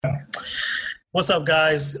What's up,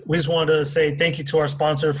 guys? We just wanted to say thank you to our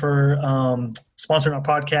sponsor for sponsoring our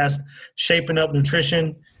podcast, Shaping Up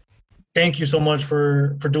Nutrition. Thank you so much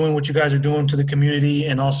for doing what you guys are doing to the community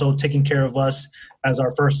and also taking care of us as our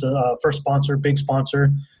first sponsor, big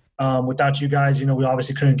sponsor. Without you guys, we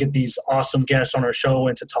obviously couldn't get these awesome guests on our show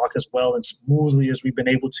and to talk as well and smoothly as we've been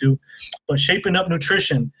able to. But Shaping Up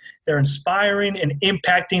Nutrition, they're inspiring and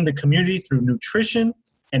impacting the community through nutrition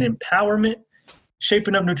and empowerment.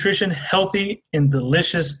 Shaping Up Nutrition, healthy and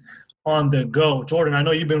delicious on the go. Jordan, I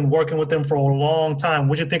know you've been working with them for a long time.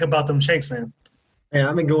 What'd you think about them shakes, man? Yeah,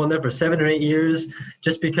 I've been going there for 7 or 8 years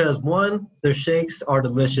just because, one, their shakes are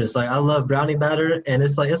delicious. Like, I love brownie batter, and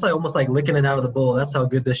it's like almost like licking it out of the bowl. That's how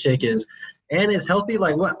good this shake is. And it's healthy.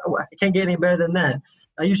 Like, what? I can't get any better than that.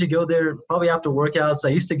 I usually go there probably after workouts. I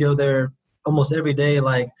used to go there almost every day,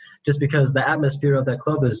 like, just because the atmosphere of that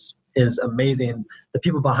club is amazing. The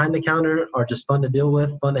people behind the counter are just fun to deal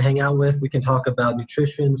with, fun to hang out with. We can talk about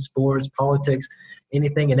nutrition, sports, politics,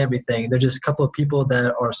 anything and everything. They're just a couple of people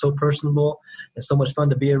that are so personable and so much fun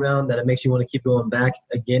to be around that it makes you want to keep going back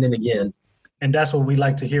again and again. And that's what we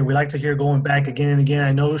like to hear. We like to hear going back again and again.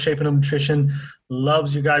 I know Shaping Up Nutrition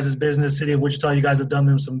loves you guys' business. City of Wichita, you guys have done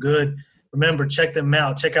them some good. Remember, check them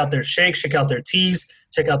out. Check out their shakes. Check out their teas.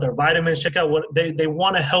 Check out their vitamins. Check out what they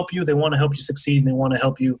want to help you. They want to help you succeed, and they want to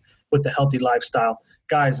help you with the healthy lifestyle.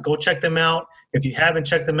 Guys, go check them out. If you haven't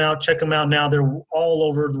checked them out, check them out now. They're all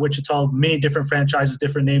over Wichita, many different franchises,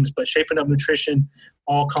 different names, but Shaping Up Nutrition,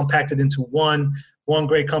 all compacted into one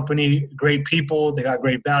great company, great people. They got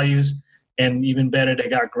great values, and even better, they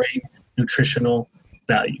got great nutritional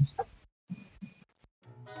value.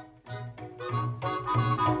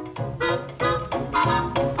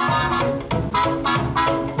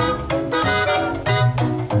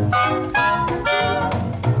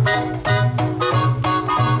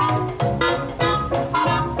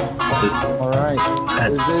 All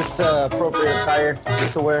right. Is this appropriate attire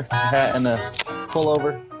just to wear a hat and a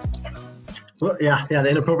pullover? Well, yeah, the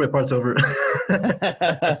inappropriate part's over.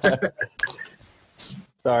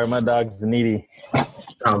 Sorry, my dog's needy.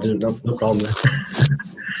 Oh, dude, no problem.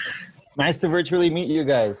 Nice to virtually meet you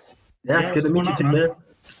guys. Yeah, it's good to meet you too, man.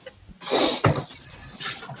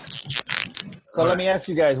 So let me ask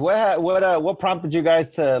you guys, what prompted you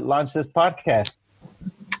guys to launch this podcast?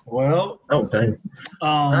 Well, okay.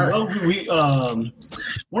 We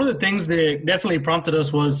one of the things that definitely prompted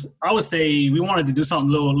us was, I would say, we wanted to do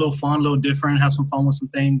something a little fun, a little different, have some fun with some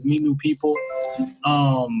things, meet new people.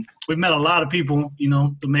 We've met a lot of people,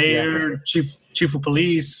 the mayor, chief of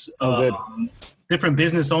police, different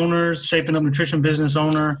business owners, Shaping Up Nutrition business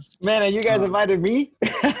owner. Man, and you guys invited me?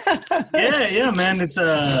 yeah, man. It's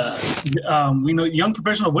Young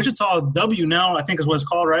Professional of Wichita, W now, I think is what it's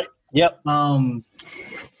called, right? Yep.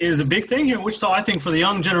 Is a big thing here in Wichita, I think, for the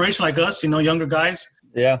young generation like us, younger guys,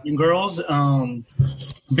 young girls,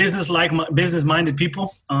 business-minded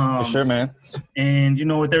people. For sure, man. And,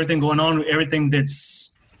 with everything going on, everything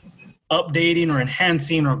that's updating or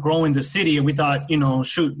enhancing or growing the city, we thought,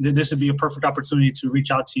 this would be a perfect opportunity to reach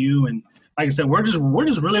out to you. And like I said, we're just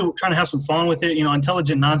really trying to have some fun with it.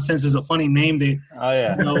 Intelligent Nonsense is a funny name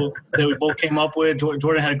that we both came up with.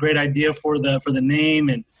 Jordan had a great idea for the name,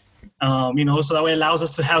 and so that way it allows us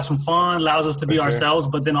to have some fun, allows us to be ourselves,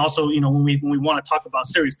 but then also, when we want to talk about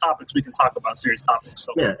serious topics, we can talk about serious topics.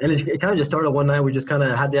 So yeah, and it kind of just started one night. We just kind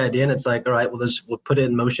of had the idea, and it's like, all right, we'll put it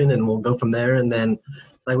in motion, and we'll go from there. And then,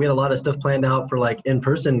 like, we had a lot of stuff planned out for like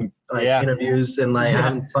in-person interviews and like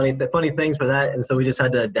having funny things for that. And so we just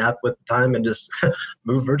had to adapt with the time and just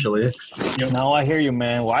move virtually. No, I hear you,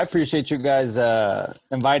 man. Well, I appreciate you guys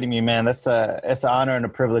inviting me, man. It's an honor and a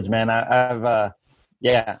privilege, man.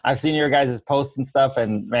 I've seen your guys' posts and stuff,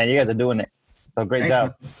 and man, you guys are doing it. So great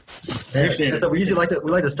job. So we usually like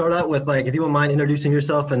to start out with, like, if you wouldn't mind introducing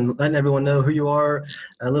yourself and letting everyone know who you are,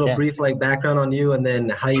 a little brief background on you, and then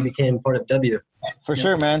how you became part of W. For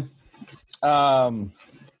sure, man.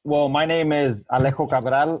 Well, my name is Alejo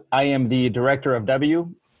Cabral. I am the director of W,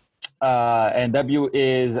 and W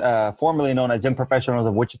is formerly known as Young Professionals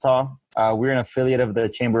of Wichita. We're an affiliate of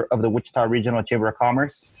the Wichita Regional Chamber of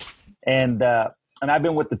Commerce, and I've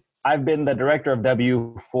been the director of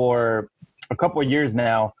W for a couple of years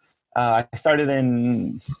now. I started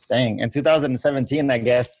in 2017, I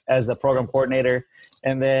guess, as a program coordinator.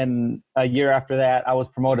 And then a year after that, I was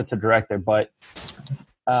promoted to director. But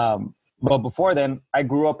before then, I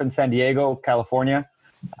grew up in San Diego, California,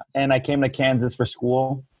 and I came to Kansas for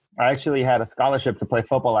school. I actually had a scholarship to play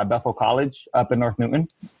football at Bethel College up in North Newton.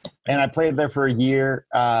 And I played there for a year.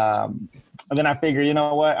 And then I figured, you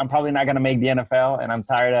know what, I'm probably not going to make the NFL, and I'm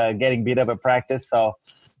tired of getting beat up at practice. So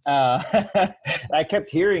I kept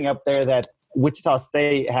hearing up there that Wichita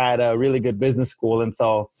State had a really good business school. And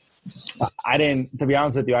so to be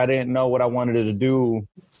honest with you, I didn't know what I wanted to do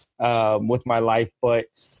with my life, but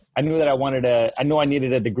I knew that I knew I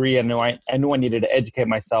needed a degree. I knew I needed to educate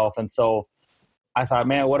myself. And so I thought,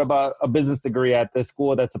 man, what about a business degree at this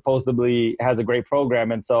school that supposedly has a great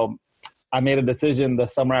program? And so I made a decision the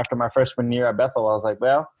summer after my freshman year at Bethel. I was like,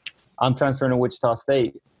 well, I'm transferring to Wichita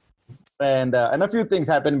State. And a few things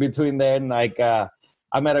happened between then. Like, I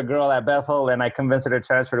met a girl at Bethel and I convinced her to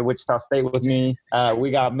transfer to Wichita State with me.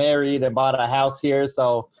 We got married and bought a house here.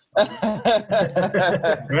 So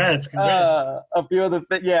Congrats. A few other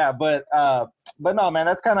things. Yeah. But no, man,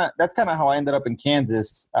 that's kind of how I ended up in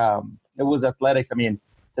Kansas. It was athletics. I mean,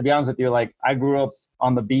 to be honest with you, like I grew up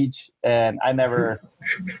on the beach and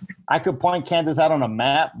I could point Kansas out on a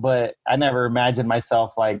map, but I never imagined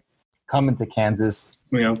myself like coming to Kansas.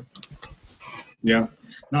 Yeah. Yeah.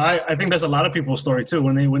 No, I think that's a lot of people's story too.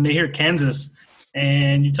 When they hear Kansas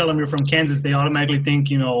and you tell them you're from Kansas, they automatically think,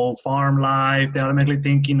 farm life. They automatically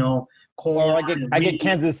think, corn. Well, I get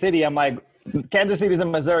Kansas City. I'm like, Kansas City's in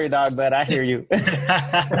Missouri, dog, but I hear you.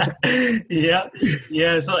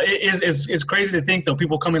 Yeah. So it's crazy to think though.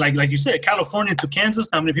 People coming like you said, California to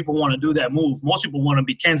Kansas. Not many people want to do that move. Most people want to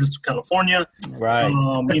be Kansas to California. Right.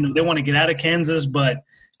 They want to get out of Kansas, but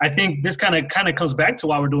I think this kind of comes back to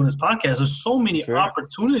why we're doing this podcast. There's so many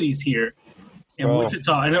opportunities here in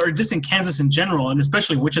Wichita, or just in Kansas in general, and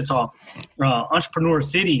especially Wichita, entrepreneur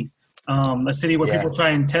city. A city where people try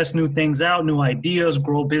and test new things out, new ideas,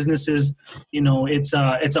 grow businesses. It's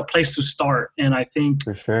a place to start. And I think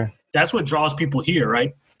for sure that's what draws people here,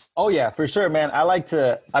 right? Oh yeah, for sure, man.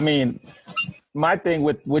 My thing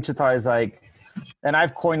with Wichita is like, and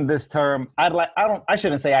I've coined this term. I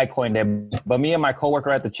shouldn't say I coined it, but me and my coworker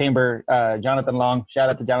at the chamber, Jonathan Long, shout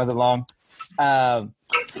out to Jonathan Long.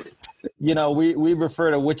 We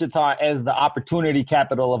refer to Wichita as the opportunity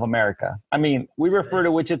capital of America. I mean, we refer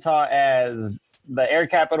to Wichita as the air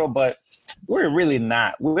capital, but we're really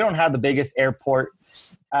not. We don't have the biggest airport.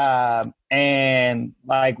 And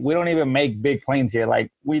like, we don't even make big planes here.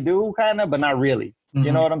 Like we do kind of, but not really. Mm-hmm.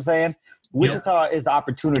 You know what I'm saying? Wichita is the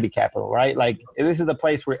opportunity capital, right? Like this is the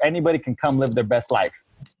place where anybody can come live their best life.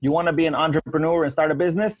 You want to be an entrepreneur and start a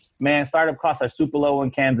business? Man, startup costs are super low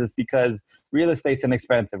in Kansas because real estate's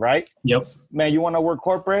inexpensive, right? Yep. Man, you want to work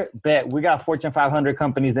corporate? Bet we got Fortune 500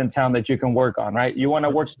 companies in town that you can work on, right? You want to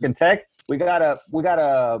work in tech? We got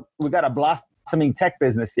a blossoming tech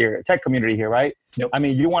business here, tech community here, right? Yep. I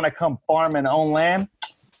mean, you want to come farm and own land?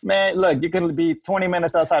 Man, look, you can be 20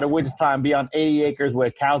 minutes outside of Wichita and be on 80 acres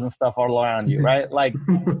with cows and stuff all around you, right? Like,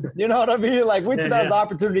 you know what I mean? Like, Wichita's the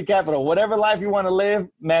opportunity capital. Whatever life you want to live,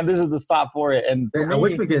 man, this is the spot for it. And I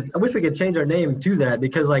wish we could change our name to that,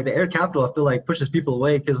 because like the air capital, I feel like pushes people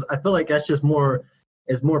away, because I feel like that's just more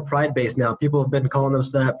pride based now. People have been calling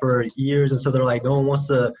us that for years, and so they're like, no one wants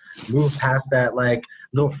to move past that like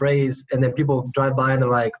little phrase. And then people drive by and they're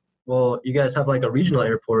like, well, you guys have like a regional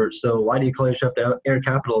airport, so why do you call yourself the air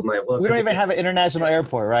capital? I'm like, well, we don't even have an international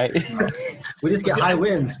airport, right? We just get high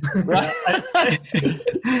winds. Right.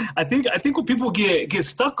 I think what people get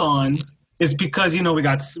stuck on is because we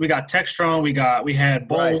got Textron, we had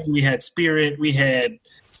Boeing, we had Spirit, we had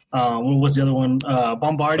what was the other one?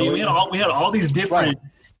 Bombardier. We had all these different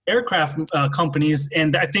aircraft companies,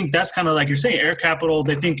 and I think that's kind of like you're saying, air capital.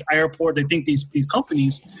 They think airport. They think these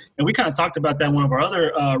companies, and we kind of talked about that in one of our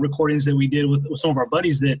other recordings that we did with some of our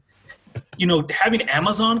buddies. That having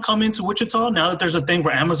Amazon come into Wichita now that there's a thing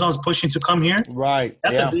where Amazon's pushing to come here, right?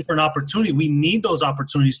 That's a different opportunity. We need those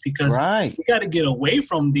opportunities because we got to get away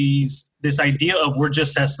from this idea of we're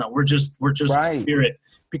just Cessna, we're just Spirit,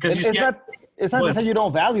 because it's not to say you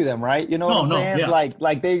don't value them, right? You know what I'm saying? Yeah.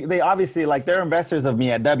 Like they obviously, like, they're investors of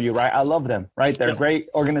me at W, right? I love them, right? They're great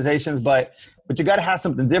organizations, but you got to have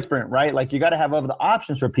something different, right? Like you got to have other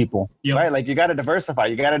options for people, right? Like you got to diversify,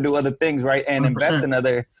 you got to do other things, right? And 100%. Invest in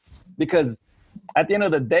other, because at the end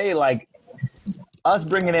of the day, like us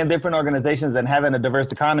bringing in different organizations and having a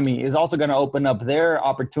diverse economy is also going to open up their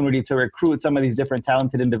opportunity to recruit some of these different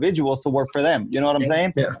talented individuals to work for them. You know what I'm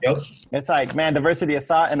saying? Yeah. Yep. It's like, man, diversity of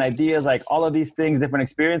thought and ideas, like all of these things, different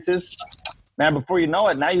experiences, man, before you know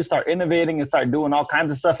it, now you start innovating and start doing all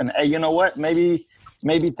kinds of stuff. And hey, you know what? Maybe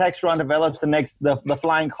Textron develops the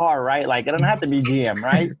flying car, right? Like it doesn't have to be GM,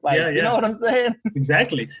 right? Like, you know what I'm saying?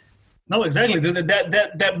 Exactly. No, exactly.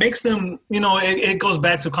 That makes them, it goes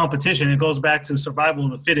back to competition. It goes back to survival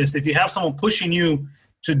of the fittest. If you have someone pushing you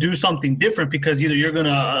to do something different because either you're going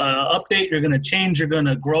to update, you're going to change, you're going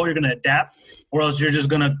to grow, you're going to adapt, or else you're just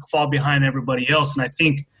going to fall behind everybody else. And I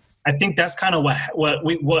think that's kind of what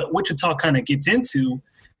Wichita kind of gets into.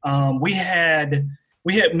 We had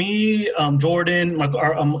we had me, Jordan,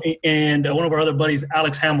 and one of our other buddies,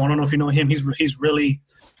 Alex Hamill. I don't know if you know him. He's really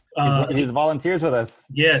he's volunteers with us.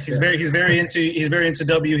 Yes, he's very into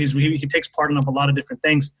W. He takes part in a lot of different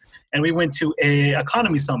things. And we went to a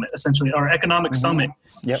economy summit, essentially, or economic summit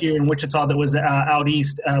here in Wichita that was out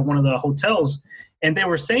east at one of the hotels. And they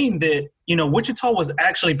were saying that, Wichita was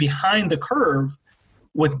actually behind the curve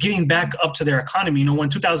with getting back up to their economy. When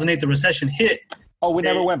 2008, the recession hit. Oh, we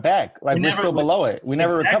never went back. We're still below it. We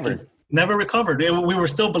never recovered. Never recovered. We were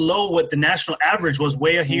still below what the national average was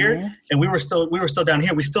way here, and we were still down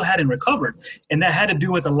here. We still hadn't recovered, and that had to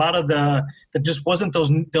do with a lot of that just wasn't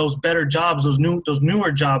those better jobs, those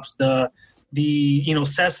newer jobs. The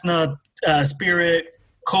Cessna, Spirit,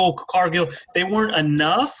 Coke, Cargill. They weren't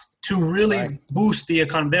enough to really boost the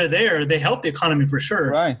economy. They're there. They help the economy for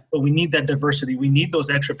sure. Right. But we need that diversity. We need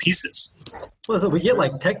those extra pieces. Well, so we get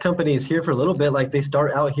like tech companies here for a little bit. Like they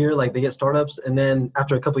start out here, like they get startups, and then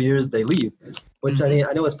after a couple of years they leave. Which I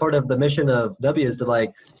know is part of the mission of W is to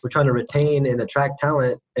we're trying to retain and attract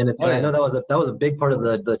talent. And it's I know that was a big part of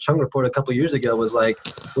the Chung report a couple of years ago was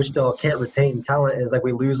Wichita can't retain talent. Is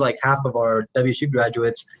we lose half of our WSU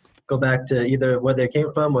graduates. Go back to either where they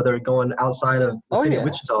came from or they're going outside of the city of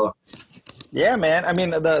Wichita. Yeah, man. I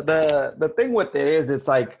mean, the thing with it is it's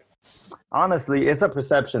honestly, it's a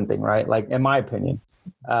perception thing, right? In my opinion,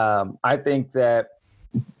 I think that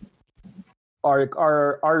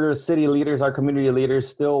our city leaders, our community leaders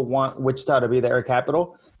still want Wichita to be the air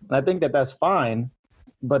capital. And I think that that's fine,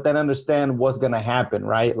 but then understand what's going to happen,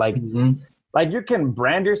 right? You can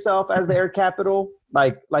brand yourself as the air capital.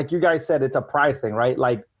 Like you guys said, it's a pride thing, right?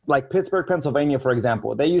 Like Pittsburgh, Pennsylvania, for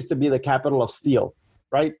example, they used to be the capital of steel,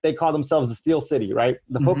 right? They call themselves the Steel City, right?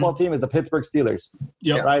 The football team is the Pittsburgh Steelers,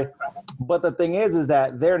 right? But the thing is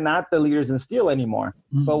that they're not the leaders in steel anymore.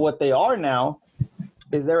 But what they are now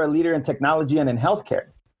is they're a leader in technology and in healthcare,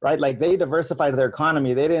 right? They diversified their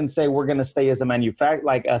economy. They didn't say we're going to stay as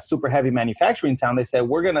a super heavy manufacturing town. They said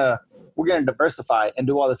we're gonna diversify and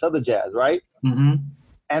do all this other jazz, right?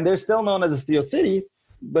 And they're still known as a Steel City.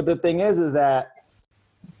 But the thing is that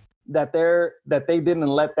they didn't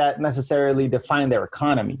let that necessarily define their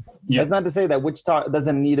economy. That's not to say that Wichita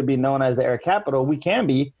doesn't need to be known as the air capital. We can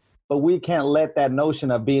be, but we can't let that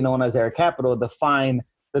notion of being known as air capital define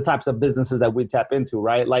the types of businesses that we tap into,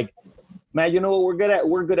 right? Man, you know what we're good at?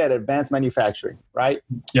 We're good at advanced manufacturing, right?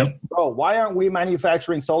 Yep. Bro, why aren't we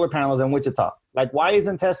manufacturing solar panels in Wichita? Why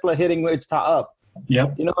isn't Tesla hitting Wichita up?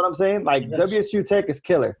 Yep. You know what I'm saying? WSU Tech is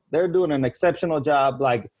killer. They're doing an exceptional job,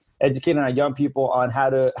 educating our young people on how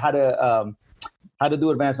to do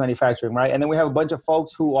advanced manufacturing, right? And then we have a bunch of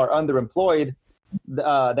folks who are underemployed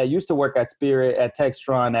that used to work at Spirit, at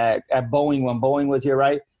Textron, at Boeing when Boeing was here,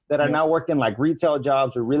 right? That are now working retail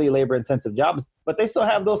jobs or really labor-intensive jobs, but they still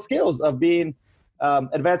have those skills of being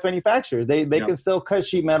advanced manufacturers. They can still cut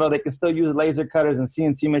sheet metal. They can still use laser cutters and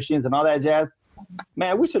CNC machines and all that jazz.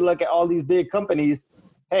 Man, we should look at all these big companies.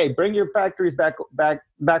 Hey, bring your factories back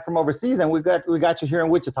from overseas, and we got you here in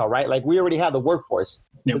Wichita, right? We already have the workforce.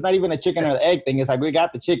 Yep. It's not even a chicken or the egg thing. It's we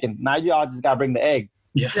got the chicken. Now y'all just got to bring the egg.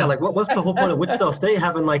 Yeah, what's the whole point of Wichita State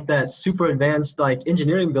having that super advanced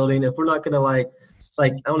engineering building if we're not going to I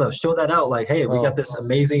don't know, show that out. Hey, we got this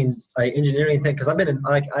amazing engineering thing. Because I've been in,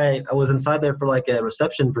 I was inside there for a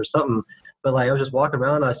reception for something, but I was just walking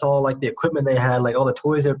around. And I saw the equipment they had, all the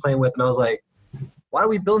toys they were playing with, and I was like, why are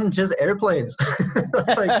we building just airplanes?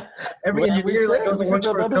 It's every engineer goes and works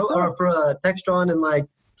for Textron and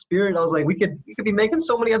Spirit. I was like, we could be making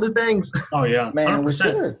so many other things. Oh yeah, man, 100%. we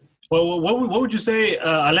should. Well, what would you say,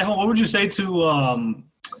 Alejo? What would you say to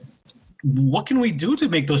what can we do to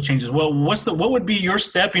make those changes? Well, what would be your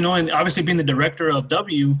step? And obviously being the director of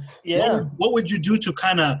W, what would you do to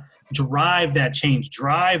kind of drive that change,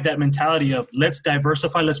 drive that mentality of let's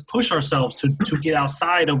diversify, let's push ourselves to get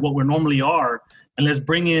outside of what we normally are, and let's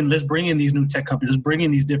bring in these new tech companies, let's bring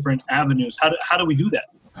in these different avenues. How do we do that?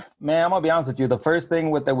 Man, I'm gonna be honest with you. The first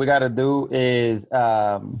thing that we got to do is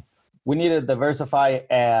we need to diversify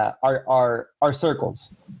our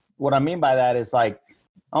circles. What I mean by that is I'm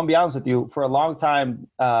gonna be honest with you. For a long time,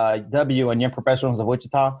 W and Young Professionals of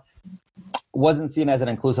Wichita wasn't seen as an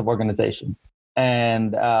inclusive organization.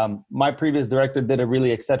 And my previous director did a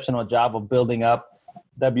really exceptional job of building up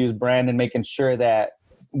W's brand and making sure that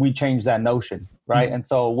we changed that notion, right? Mm-hmm. And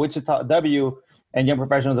so Wichita W and Young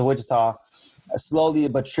Professionals of Wichita slowly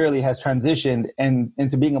but surely has transitioned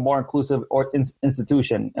into being a more inclusive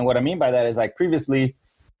institution. And what I mean by that is previously,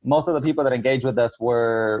 most of the people that engaged with us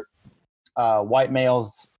were white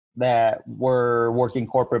males that were working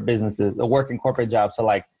corporate businesses, working corporate jobs. So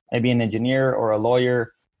maybe an engineer or a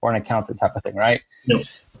lawyer or an accountant type of thing, right? Yep.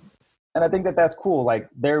 And I think that that's cool. Like,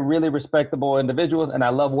 they're really respectable individuals, and I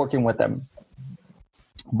love working with them.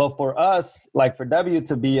 But for us, like for W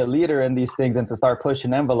to be a leader in these things and to start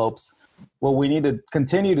pushing envelopes, what we need to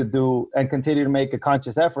continue to do and continue to make a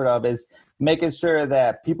conscious effort of is making sure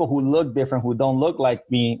that people who look different, who don't look like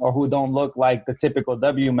me, or who don't look like the typical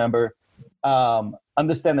W member,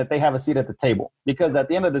 understand that they have a seat at the table. Because at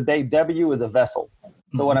the end of the day, W is a vessel.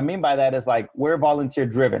 So what I mean by that is, like, we're volunteer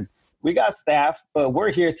driven. We got staff, but we're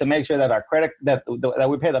here to make sure that our credit, that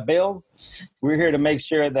we pay the bills. We're here to make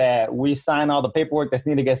sure that we sign all the paperwork that's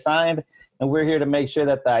needed to get signed. And we're here to make sure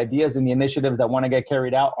that the ideas and the initiatives that want to get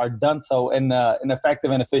carried out are done so in an effective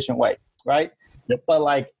and efficient way, right? Yep. But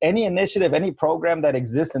like any initiative, any program that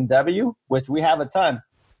exists in W, which we have a ton,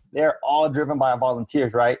 they're all driven by our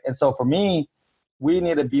volunteers, right? And so for me, we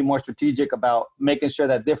need to be more strategic about making sure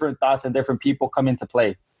that different thoughts and different people come into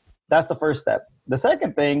play. That's the first step. The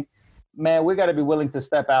second thing, man, we got to be willing to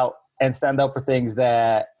step out and stand up for things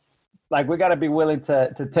that, like, we got to be willing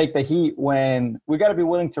to take the heat when we got to be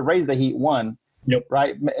willing to raise the heat,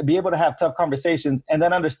 right? Be able to have tough conversations, and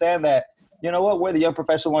then understand that, you know what, we're the young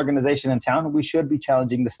professional organization in town. We should be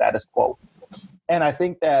challenging the status quo. And I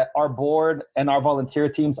think that our board and our volunteer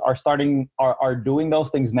teams are doing those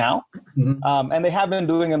things now. And they have been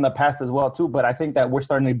doing in the past as well too, but I think that we're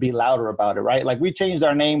starting to be louder about it, right? Like, we changed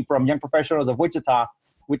our name from Young Professionals of Wichita,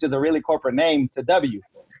 which is a really corporate name, to W,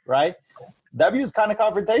 right? W is kind of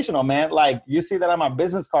confrontational, man. Like, you see that on my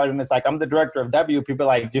business card and it's like, I'm the director of W. People are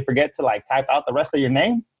like, do you forget to like type out the rest of your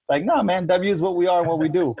name? It's like, no, man, W is what we are and what we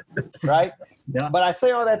do, right? Yeah. But I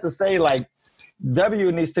say all that to say, like,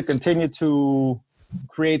 W needs to continue to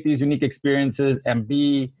create these unique experiences and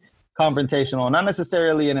be confrontational, not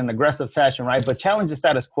necessarily in an aggressive fashion, right? But challenge the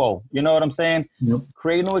status quo. You know what I'm saying? Yep.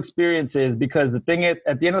 Create new experiences, because the thing is,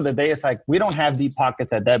 at the end of the day, it's like, we don't have deep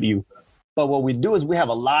pockets at W. But what we do is we have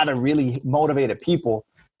a lot of really motivated people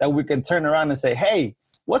that we can turn around and say, hey,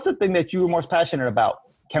 what's the thing that you're most passionate about?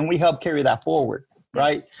 Can we help carry that forward?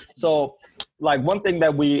 Right? So, like, one thing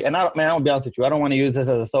that I'll be honest with you, I don't want to use this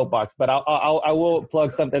as a soapbox, but I will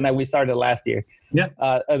plug something that we started last year.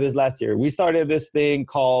 This last year. We started this thing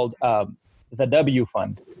called the W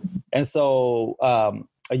Fund. And so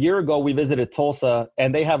a year ago, we visited Tulsa,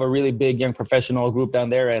 and they have a really big young professional group down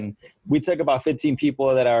there. And we took about 15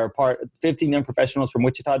 people that are 15 young professionals from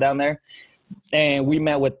Wichita down there. And we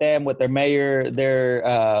met with them, with their mayor, their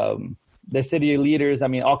city leaders. I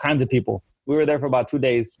mean, all kinds of people. We were there for about 2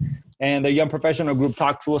 days. And the young professional group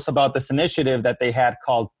talked to us about this initiative that they had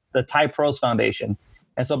called the Ty Pros Foundation.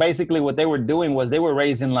 And so basically what they were doing was they were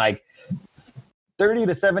raising like $30,000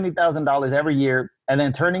 to $70,000 every year, and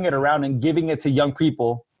then turning it around and giving it to young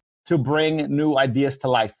people to bring new ideas to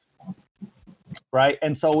life. Right.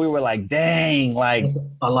 And so we were like, dang, like,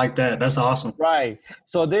 I like that. That's awesome. Right.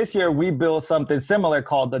 So this year we built something similar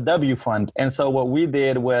called the W Fund. And so what we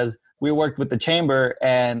did was we worked with the chamber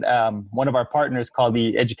and one of our partners called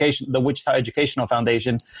the Wichita Educational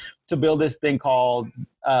Foundation to build this thing called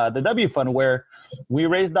the W Fund, where we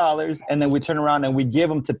raise dollars and then we turn around and we give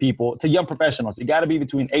them to people, to young professionals. You got to be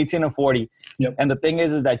between 18 and 40. Yep. And the thing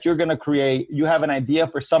is that you're going to you have an idea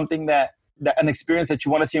for something that an experience that you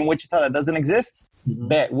want to see in Wichita that doesn't exist.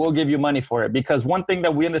 Bet we'll give you money for it. Because one thing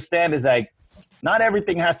that we understand is, like, not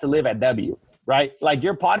everything has to live at W, right? Like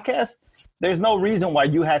your podcast, there's no reason why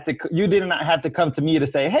you did not have to come to me to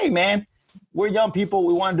say, hey man, we're young people,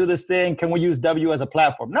 we want to do this thing, can we use W as a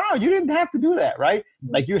platform? No, you didn't have to do that, right?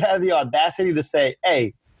 Like, you had the audacity to say,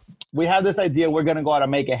 hey, we have this idea, we're going to go out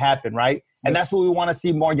and make it happen, right? And that's what we want to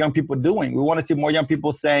see more young people doing. We want to see more young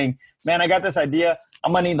people saying, man, I got this idea,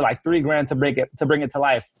 I'm going to need like $3,000 to bring it to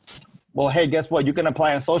life. Well, hey, guess what? You can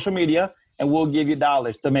apply on social media and we'll give you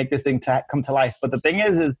dollars to make this thing come to life. But the thing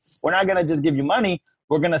is we're not going to just give you money.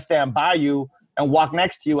 We're going to stand by you and walk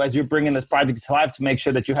next to you as you're bringing this project to life to make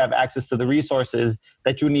sure that you have access to the resources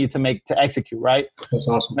that you need to execute, right? That's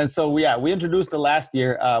awesome. And so, yeah, we introduced it last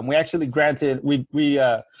year. We actually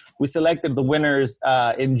we selected the winners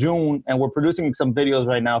in June, and we're producing some videos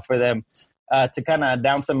right now for them to kind of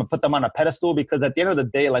announce them and put them on a pedestal, because at the end of the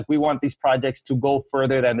day, like, we want these projects to go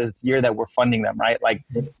further than this year that we're funding them, right? Like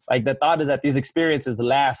the thought is that these experiences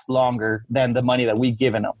last longer than the money that we've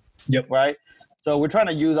given them. Yep. Right? So we're trying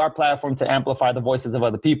to use our platform to amplify the voices of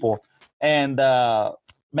other people. And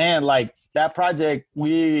man, like, that project,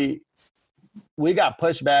 we got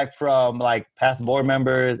pushback from like past board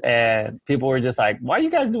members, and people were just like, why are you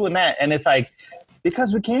guys doing that? And it's like,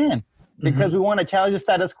 because we can. because we want to challenge the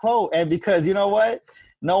status quo. And because you know what?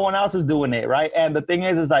 No one else is doing it, right? And the thing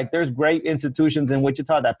is like there's great institutions in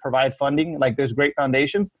Wichita that provide funding. Like there's great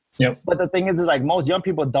foundations. Yep. But the thing is like most young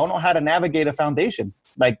people don't know how to navigate a foundation.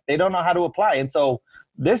 Like they don't know how to apply. And so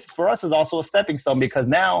this for us is also a stepping stone because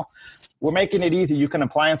now we're making it easy. You can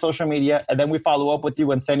apply on social media and then we follow up with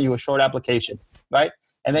you and send you a short application, right?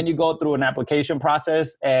 And then you go through an application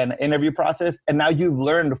process and interview process. And now you've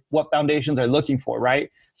learned what foundations are looking for,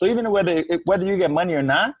 right? So even whether you get money or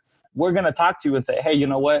not, we're going to talk to you and say, hey, you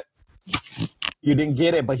know what? You didn't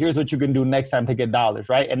get it, but here's what you can do next time to get dollars,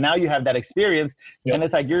 right? And now you have that experience. Yep. And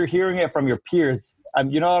it's like you're hearing it from your peers.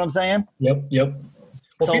 You know what I'm saying? Yep.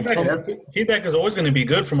 Well, feedback is always going to be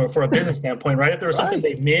good for a business standpoint, right? If there was something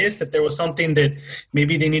they missed, if there was something that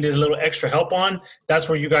maybe they needed a little extra help on, that's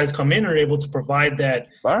where you guys come in and are able to provide that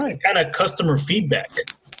kind of customer feedback.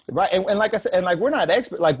 Right. And like I said, and like we're not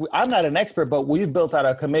expert, like I'm not an expert, but we've built out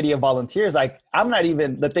a committee of volunteers. Like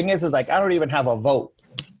the thing is like I don't even have a vote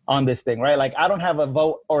on this thing, right? Like I don't have a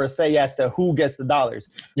vote or a say as to who gets the dollars.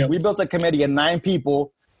 Yep. We built a committee of 9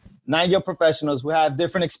 people. 9 young professionals. We have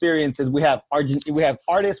different experiences. We have artists, we have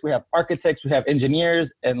architects, we have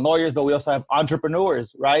engineers and lawyers, but we also have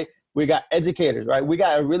entrepreneurs, right? We got educators, right? We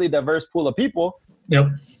got a really diverse pool of people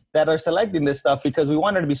that are selecting this stuff because we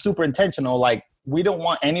wanted to be super intentional. Like we don't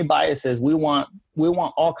want any biases. We want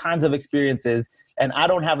all kinds of experiences, and I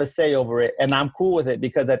don't have a say over it, and I'm cool with it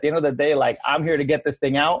because at the end of the day, like I'm here to get this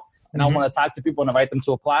thing out. And I want to talk to people and invite them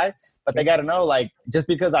to apply. But they got to know, like, just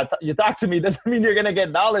because you talk to me doesn't mean you're going to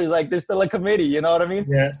get dollars. Like, there's still a committee. You know what I mean?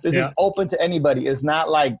 Yeah, this is open to anybody. It's not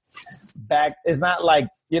like it's not like,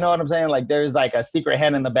 you know what I'm saying? Like, there's like a secret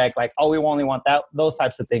hand in the back. Like, oh, we only want those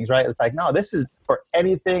types of things, right? It's like, no, this is for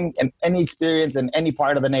anything and any experience in any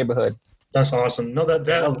part of the neighborhood. That's awesome. No, that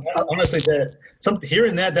honestly,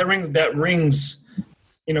 hearing that rings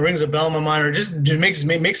rings a bell in my mind, or just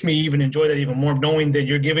makes me even enjoy that even more, knowing that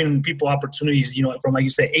you're giving people opportunities, from, like you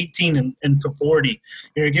say, 18 and to 40.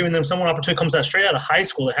 You're giving them someone opportunity comes out straight out of high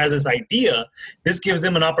school that has this idea. This gives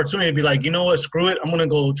them an opportunity to be like, you know what, screw it. I'm going to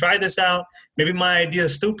go try this out. Maybe my idea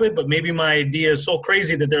is stupid, but maybe my idea is so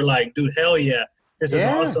crazy that they're like, dude, hell yeah. This is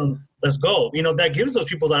awesome. Let's go. That gives those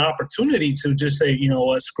people that opportunity to just say, you know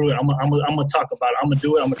what, screw it. I'm gonna talk about it. I'm gonna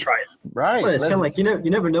do it. I'm gonna try it. Right. Well, it's kind of like you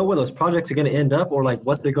never know where those projects are going to end up or like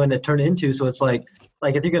what they're going to turn into. So it's like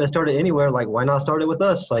if you're going to start it anywhere, like why not start it with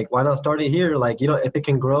us? Like why not start it here? Like if it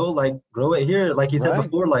can grow, like grow it here. Like you said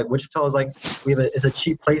before, like Wichita is like it's a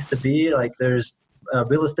cheap place to be. Like there's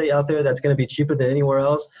real estate out there that's going to be cheaper than anywhere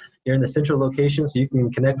else. You're in the central location, so you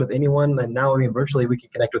can connect with anyone. And now, virtually we can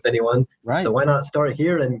connect with anyone. Right. So why not start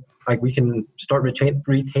here and like we can start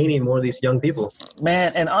retaining more of these young people.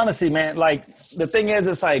 Man, and honestly, man, like the thing is,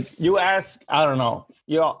 it's like you ask, I don't know,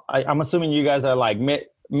 I'm assuming you guys are like mid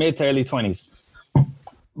to early 20s,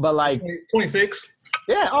 but like 26.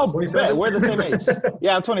 Yeah. Oh, man, we're the same age.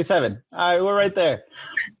 Yeah, I'm 27. All right, we're right there.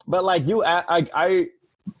 But like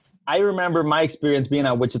I remember my experience being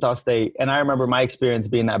at Wichita State, and I remember my experience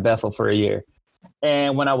being at Bethel for a year.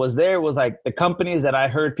 And when I was there, it was like the companies that I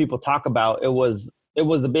heard people talk about. It was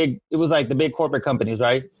like the big corporate companies,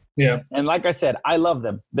 right? Yeah. And like I said, I love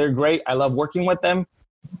them. They're great. I love working with them.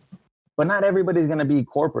 But not everybody's going to be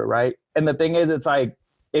corporate, right? And the thing is, it's like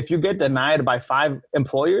if you get denied by 5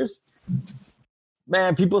 employers,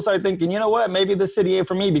 man, people start thinking, you know what? Maybe this city ain't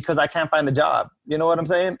for me because I can't find a job. You know what I'm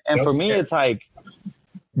saying? And for me, it's like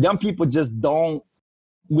young people just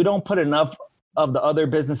we don't put enough of the other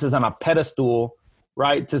businesses on a pedestal,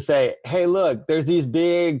 right? To say, hey, look, there's these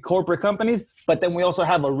big corporate companies, but then we also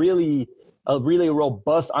have a really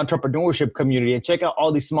robust entrepreneurship community, and check out all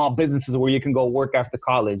these small businesses where you can go work after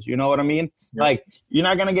college. You know what I mean? Yeah. Like you're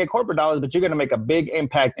not going to get corporate dollars, but you're going to make a big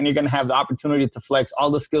impact, and you're going to have the opportunity to flex all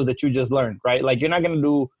the skills that you just learned, right? Like you're not going to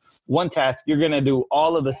do one task. You're going to do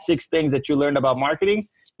all of the 6 things that you learned about marketing.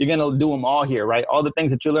 You're going to do them all here, right? All the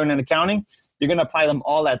things that you learned in accounting, you're going to apply them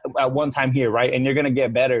all at one time here, right? And you're going to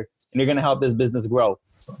get better, and you're going to help this business grow.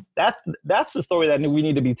 That's the story that we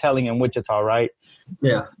need to be telling in Wichita, right?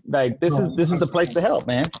 Yeah. Like this is the place to help,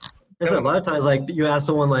 man. It's a lot of times, like you ask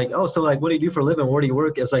someone like, oh, so like, what do you do for a living? Where do you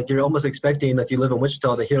work? It's like you're almost expecting that you live in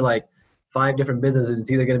Wichita to hear like 5 different businesses.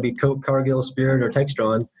 It's either going to be Coke, Cargill, Spirit, or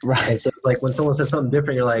Textron. Right. And so like when someone says something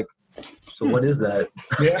different, you're like, so what is that?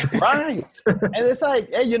 Yeah. Right. And it's like,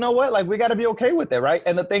 hey, you know what? Like we got to be okay with it, right?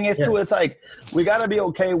 And the thing is too, it's like we got to be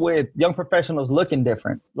okay with young professionals looking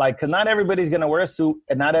different. Like, because not everybody's going to wear a suit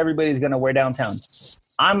and not everybody's going to wear downtown.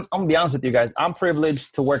 I'm going to be honest with you guys. I'm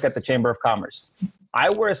privileged to work at the Chamber of Commerce. I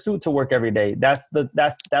wear a suit to work every day. That's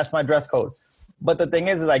my dress code. But the thing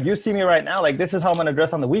is like you see me right now, like this is how I'm going to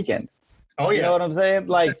dress on the weekend. Oh yeah. You know what I'm saying?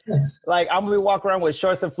 Like I'm gonna be walking around with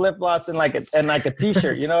shorts and flip flops and like a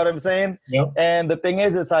t-shirt. You know what I'm saying? Yep. And the thing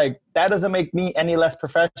is, it's like that doesn't make me any less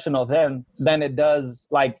professional than it does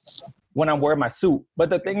like when I'm wearing my suit. But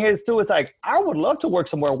the thing is too, it's like I would love to work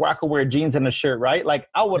somewhere where I could wear jeans and a shirt, right? Like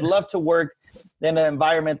I would love to work in an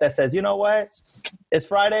environment that says, you know what, it's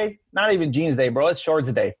Friday, not even jeans day, bro. It's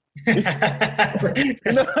shorts day. You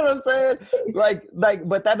know what I'm saying? Like,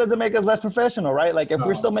 but that doesn't make us less professional, right? Like, if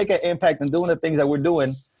we're still making an impact and doing the things that we're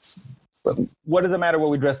doing, what does it matter what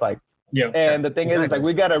we dress like? Yeah. And the thing is, like,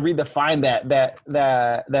 we got to redefine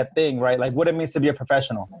that thing, right? Like, what it means to be a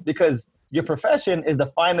professional, because your profession is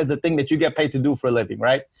defined as the thing that you get paid to do for a living,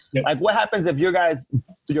 right? Yep. Like, what happens if your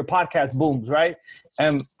podcast booms, right?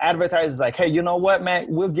 And advertisers like, hey, you know what, man?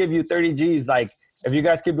 We'll give you 30 G's. Like, if you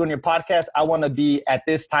guys keep doing your podcast, I want to be at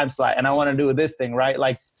this time slot and I want to do this thing, right?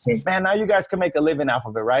 Like, man, now you guys can make a living off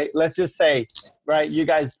of it, right? Let's just say, right, you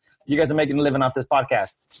guys are making a living off this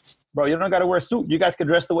podcast. Bro, you don't got to wear a suit. You guys could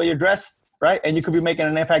dress the way you're dressed, right? And you could be making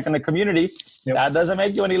an impact in the community. Yep. That doesn't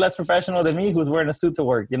make you any less professional than me who's wearing a suit to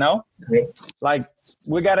work, you know? Yep. Like,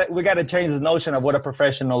 we gotta change the notion of what a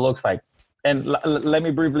professional looks like. And let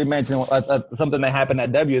me briefly mention something that happened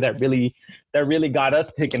at W that really got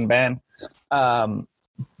us ticking, man. So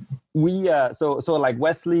like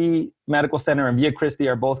Wesley Medical Center and Via Christi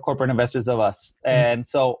are both corporate investors of us. And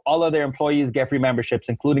so all of their employees get free memberships,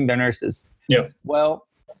 including their nurses. Yeah. Well,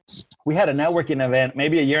 we had a networking event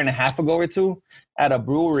maybe a year and a half ago or two at a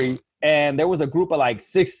brewery. And there was a group of like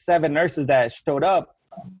 6-7 nurses that showed up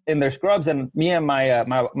in their scrubs. And me and my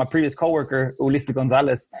previous coworker, Ulises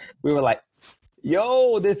Gonzalez, we were like,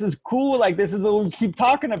 yo, this is cool. Like, this is what we keep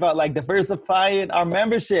talking about, like diversifying our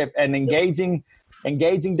membership and engaging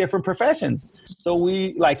different professions. So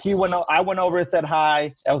I went over and said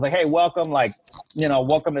hi. I was like, hey, welcome. Like, you know,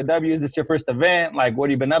 welcome to W. Is this your first event? Like, what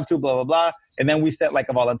have you been up to? Blah, blah, blah. And then we set like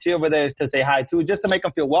a volunteer over there to say hi to, just to make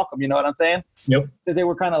them feel welcome. You know what I'm saying? Yep. Because they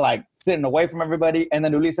were kind of like sitting away from everybody. And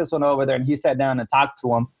then Ulises went over there and he sat down and talked to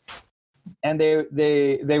them. And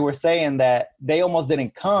they were saying that they almost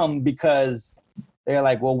didn't come because they're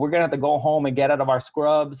like, well, we're going to have to go home and get out of our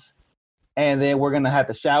scrubs. And then we're going to have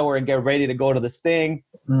to shower and get ready to go to this thing.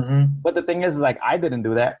 Mm-hmm. But the thing is, like, I didn't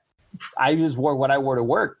do that. I just wore what I wore to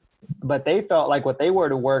work. But they felt like what they wore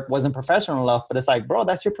to work wasn't professional enough. But it's like, bro,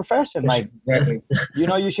 that's your profession. Like, exactly. You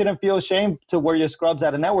know, you shouldn't feel ashamed to wear your scrubs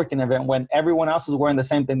at a networking event when everyone else is wearing the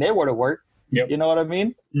same thing they wore to work. Yep. You know what I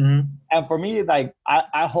mean? Mm-hmm. And for me, like,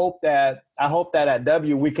 I hope that at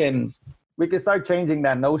W we can start changing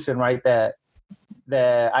that notion, right? That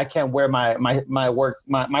I can't wear my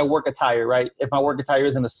work attire, right? If my work attire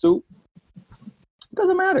isn't a suit, it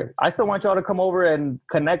doesn't matter. I still want y'all to come over and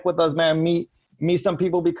connect with us, man. Meet some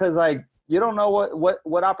people, because like, you don't know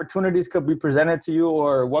what opportunities could be presented to you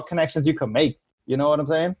or what connections you could make. You know what I'm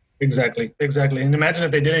saying? Exactly. And imagine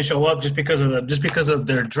if they didn't show up just because of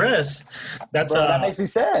their dress. Bro, that makes me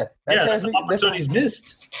sad. That's opportunities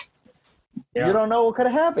missed. Yeah. You don't know what could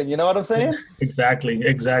have happened. You know what I'm saying?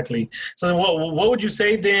 Exactly. So then what would you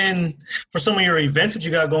say then for some of your events that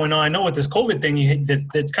you got going on? I know with this COVID thing,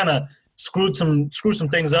 that's kind of screwed some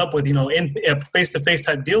things up with, you know, in face-to-face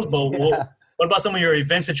type deals. But what about some of your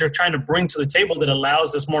events that you're trying to bring to the table that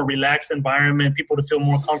allows this more relaxed environment, people to feel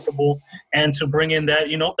more comfortable, and to bring in that,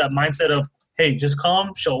 you know, that mindset of, hey, just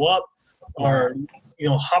come, show up, or, you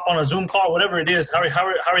know, hop on a Zoom call, whatever it is. How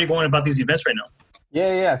are you going about these events right now?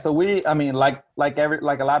 Yeah. So like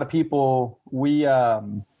a lot of people, we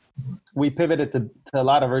pivoted to a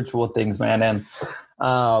lot of virtual things, man. And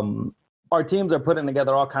our teams are putting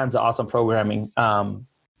together all kinds of awesome programming.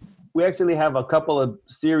 We actually have a couple of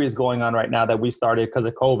series going on right now that we started because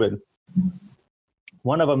of COVID.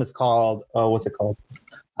 One of them is called, what's it called?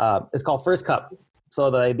 It's called First Cup. So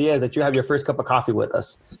the idea is that you have your first cup of coffee with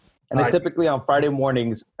us. And it's typically on Friday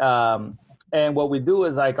mornings. And what we do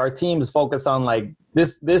is like our teams focus on like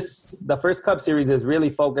the First Cup series is really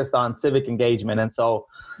focused on civic engagement. And so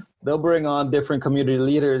they'll bring on different community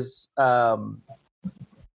leaders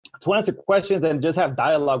to answer questions and just have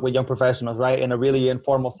dialogue with young professionals, right? In a really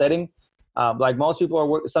informal setting. Like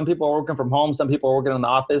some people are working from home, some people are working in the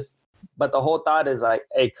office, but the whole thought is like,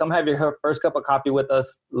 hey, come have your first cup of coffee with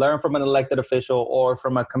us, learn from an elected official or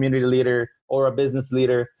from a community leader or a business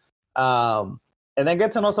leader. And then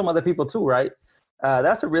get to know some other people too, right?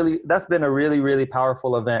 That's been a really, really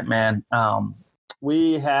powerful event, man.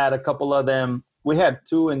 We had a couple of them. We had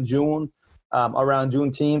 2 in June, around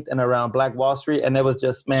Juneteenth and around Black Wall Street. And it was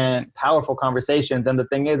just, man, powerful conversations. And the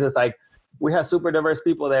thing is, it's like, we have super diverse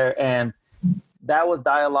people there. And that was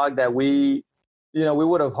dialogue that we we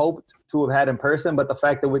would have hoped to have had in person, but the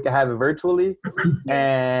fact that we could have it virtually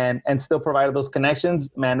and still provide those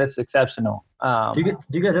connections, man, it's exceptional. Do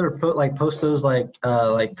you guys ever post those like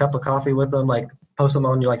cup of coffee with them, like post them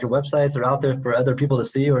on your websites or out there for other people to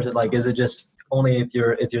see, or is it just only if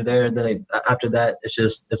you're there, and then after that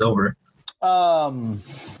it's over?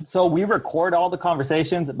 So we record all the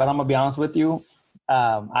conversations, but I'm gonna be honest with you.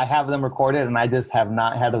 I have them recorded, and I just have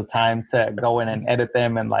not had the time to go in and edit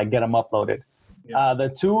them and like get them uploaded. Yeah. The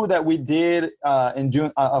two that we did in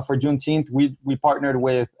June for Juneteenth, we partnered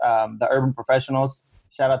with the Urban Professionals.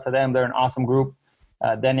 Shout out to them; they're an awesome group.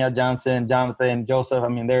 Danielle Johnson, Jonathan, Joseph. I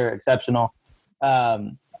mean, they're exceptional.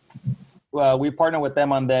 Well, we partnered with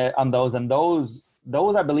them on those, and those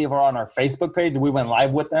I believe are on our Facebook page. We went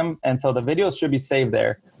live with them, and so the videos should be saved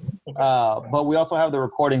there. But we also have the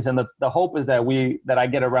recordings, and the hope is that I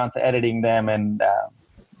get around to editing them and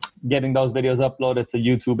getting those videos uploaded to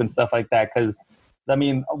YouTube and stuff like that. Because I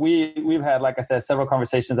mean, we've had, like I said, several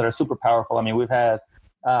conversations that are super powerful. I mean, we've had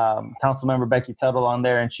Councilmember Becky Tuttle on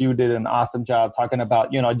there, and she did an awesome job talking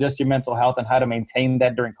about just your mental health and how to maintain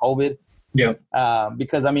that during COVID. Yeah.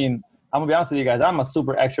 Because I mean, I'm gonna be honest with you guys, I'm a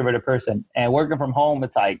super extroverted person, and working from home,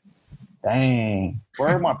 it's like, dang, where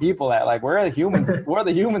are my people at? Like, where are the humans? Where are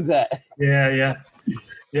the humans at? Yeah.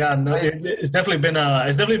 No, it's definitely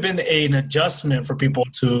been an adjustment for people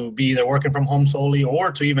to be either working from home solely,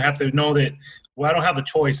 or to even have to know that, well, I don't have a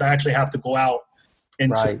choice. I actually have to go out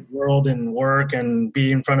into the world and work and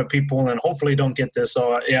be in front of people, and hopefully don't get this.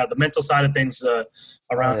 So the mental side of things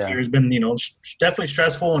around here has been, definitely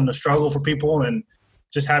stressful and a struggle for people, and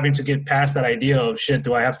just having to get past that idea of, shit,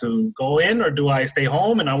 do I have to go in or do I stay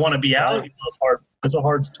home? And I want to be out. It's hard. It's a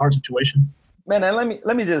hard situation. Man, and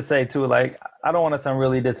let me just say too, like, I don't want to sound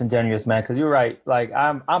really disingenuous, man, because you're right. Like,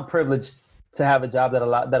 I'm privileged to have a job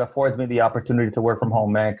that affords me the opportunity to work from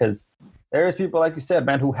home, man. Because there's people, like you said,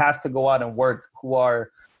 man, who have to go out and work, who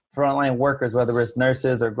are frontline workers, whether it's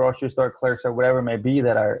nurses or grocery store clerks or whatever it may be,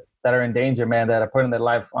 that are in danger, man, that are putting their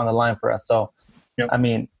life on the line for us. So, I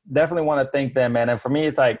mean, definitely want to thank them, man. And for me,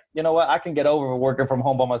 it's like, you know what? I can get over working from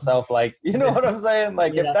home by myself. Like, you know what I'm saying?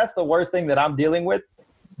 Like, if that's the worst thing that I'm dealing with,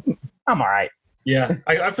 I'm all right. Yeah,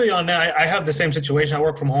 I feel you on that. I have the same situation. I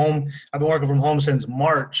work from home. I've been working from home since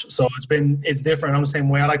March, so it's different. I'm the same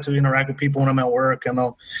way. I like to interact with people when I'm at work.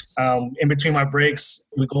 In between my breaks,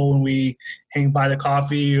 we go and we hang by the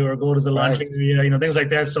coffee or go to the lunch area, things like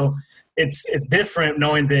that. So it's different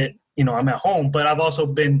knowing that I'm at home, but I've also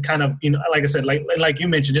been kind of, like I said, like you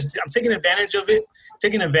mentioned, just I'm taking advantage of it,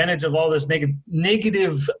 taking advantage of all this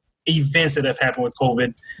negative events that have happened with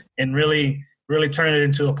COVID, and really turn it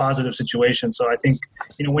into a positive situation. So I think,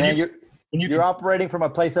 when you're operating from a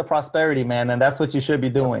place of prosperity, man, and that's what you should be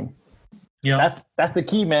doing. Yeah. That's the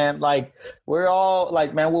key, man. Like, we're all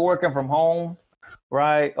like, man, we're working from home,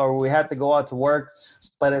 right? Or we have to go out to work,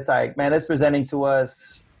 but it's like, man, it's presenting to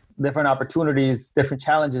us different opportunities, different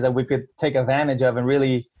challenges that we could take advantage of and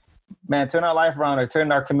really, man, turn our life around or turn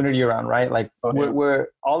our community around, right? Like, we're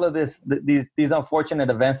all of these unfortunate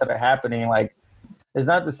events that are happening, like, it's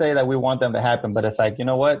not to say that we want them to happen, but it's like, you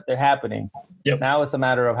know what? They're happening. Yep. Now it's a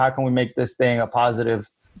matter of how can we make this thing a positive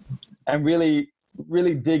and really,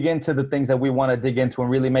 really dig into the things that we want to dig into and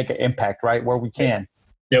really make an impact, right? Where we can.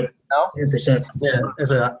 Yep. 100%. Yeah.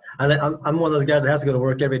 I'm one of those guys that has to go to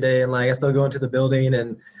work every day, and like, I still go into the building,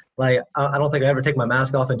 and like, I don't think I ever take my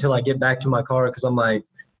mask off until I get back to my car, because I'm like,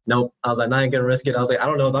 nope. I was like, not even going to risk it. I was like, I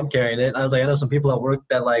don't know if I'm carrying it. I was like, I know some people at work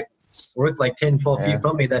that worked like 10, 12 feet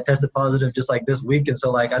from me that tested positive just like this week. And so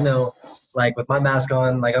like, I know, like, with my mask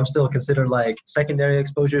on, like, I'm still considered like secondary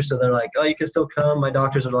exposure. So they're like, oh, you can still come. My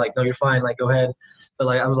doctors are like, no, you're fine. Like, go ahead. But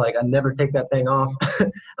like, I was like, I never take that thing off.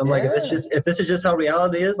 I'm like, if this is just how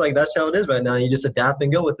reality is, like, that's how it is right now. You just adapt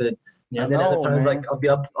and go with it. Yeah, and then other times, man, like,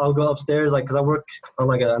 I'll go upstairs, like, because I work on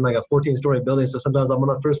like a 14-story building, so sometimes I'm on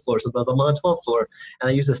the first floor, sometimes I'm on the 12th floor, and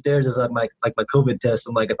I use the stairs as my COVID test.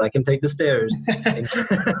 I'm like, if I can take the stairs, getting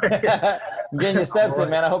your steps in,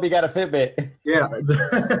 man. I hope you got a Fitbit. Yeah,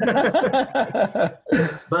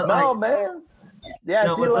 but no, man. Yeah,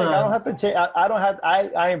 no, see, like, I don't have to change.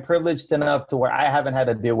 I am privileged enough to where I haven't had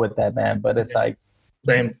to deal with that, man. But it's like,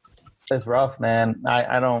 same. It's rough, man.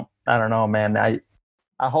 I don't know, man.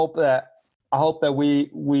 I hope that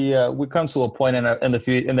we come to a point in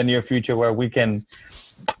the near future where where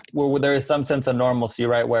there is some sense of normalcy,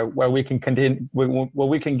 right? Where we can continue, where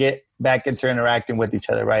we can get back into interacting with each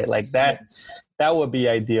other, right? Like that would be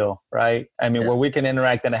ideal, right? I mean, where we can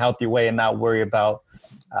interact in a healthy way and not worry about,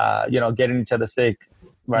 getting each other sick,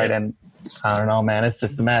 right? Yeah. And I don't know, man, it's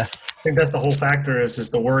just a mess. think that's the whole factor is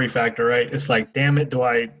the worry factor, right? It's like, damn it, do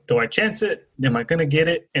I chance it? Am I gonna get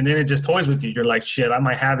it? And then it just toys with you. You're like, shit, I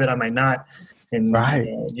might have it, I might not. And Right.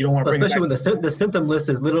 you don't want to bring Especially it back. when the symptom list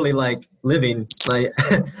is literally like living, like,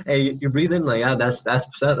 hey, you're breathing, like, that's a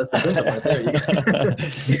symptom right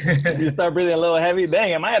there. You start breathing a little heavy.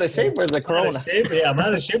 Dang, am I out of shape or is it Corona? I'm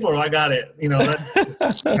out of shape or I got it. You know, God,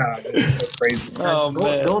 it's so crazy. Oh,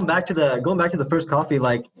 man. Going back to the first coffee,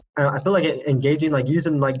 like, I feel like engaging, like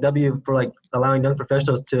using like W for like allowing young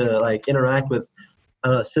professionals to like interact with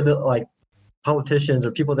civil, like politicians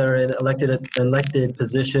or people that are in elected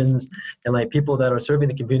positions, and like people that are serving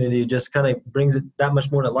the community, just kind of brings it that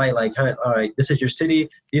much more to light. Like, all right, this is your city.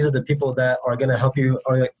 These are the people that are going to help you,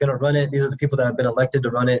 are going to run it. These are the people that have been elected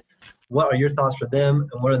to run it. What are your thoughts for them,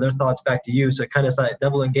 and what are their thoughts back to you? So it kind of like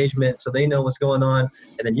double engagement, so they know what's going on,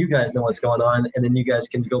 and then you guys know what's going on, and then you guys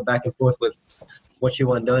can go back and forth with what you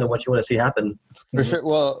want done and what you want to see happen. For sure.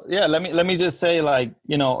 Well, yeah. Let me just say, like,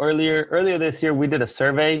 you know, earlier this year we did a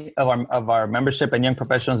survey of our membership and young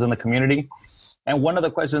professionals in the community, and one of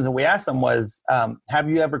the questions that we asked them was, "Have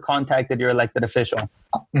you ever contacted your elected official?"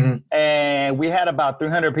 Mm-hmm. And we had about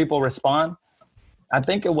 300 people respond. I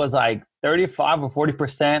think it was like 35 or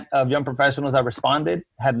 40% of young professionals that responded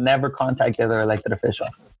had never contacted their elected official,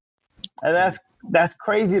 and that's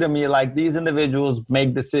crazy to me. Like, these individuals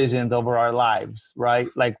make decisions over our lives, right?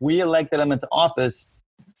 Like, we elected them into office,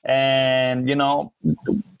 and, you know,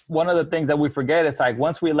 one of the things that we forget is, like,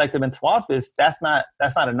 once we elect them into office, that's not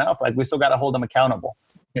enough. Like, we still got to hold them accountable,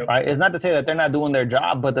 right? It's not to say that they're not doing their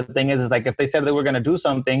job, but the thing is like, if they said they were going to do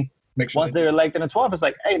something, once they're elected into office,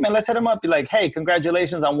 like, hey man, let's hit them up. Be like, hey,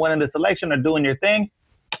 congratulations on winning this election or doing your thing.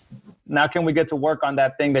 Now can we get to work on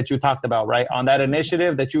that thing that you talked about, right? On that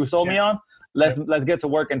initiative that you sold me on. Let's get to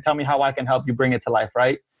work and tell me how I can help you bring it to life,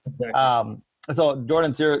 right? Exactly. So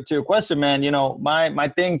Jordan, to your question, man, you know, my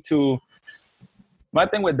thing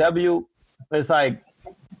with W is like,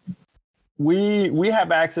 we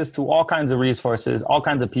have access to all kinds of resources, all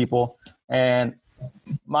kinds of people, and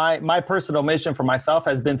my personal mission for myself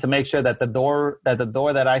has been to make sure that the door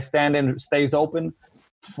that I stand in stays open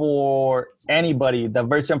for anybody,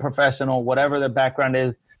 diverse young professional, whatever their background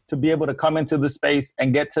is, to be able to come into the space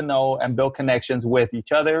and get to know and build connections with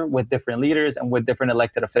each other, with different leaders, and with different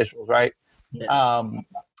elected officials, right? Yeah.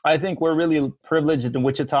 I think we're really privileged in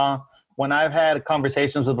Wichita. When I've had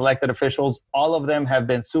conversations with elected officials, all of them have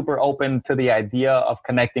been super open to the idea of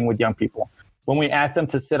connecting with young people. When we ask them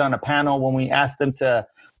to sit on a panel, when we ask them to,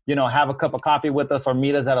 you know, have a cup of coffee with us or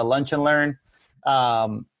meet us at a lunch and learn,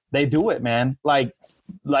 they do it, man. Like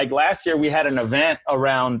last year we had an event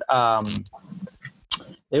around,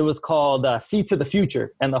 it was called See to the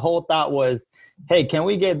Future. And the whole thought was, hey, can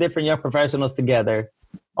we get different young professionals together?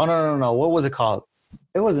 Oh, no. What was it called?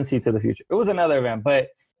 It wasn't See to the Future. It was another event, but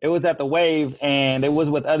it was at the Wave, and it was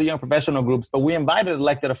with other young professional groups. But we invited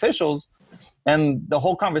elected officials, and the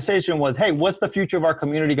whole conversation was, hey, what's the future of our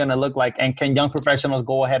community going to look like? And can young professionals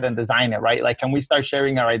go ahead and design it, right? Like, can we start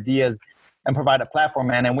sharing our ideas and provide a platform,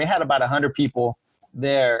 man? And we had about 100 people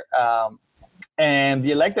there. And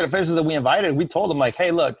the elected officials that we invited, we told them, like, hey,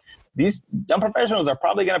 look, these young professionals are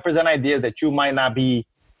probably going to present ideas that you might not be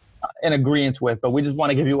in agreement with, but we just want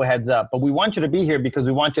to give you a heads up. But we want you to be here because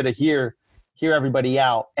we want you to hear everybody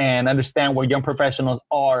out and understand where young professionals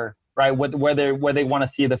are, right? Where they want to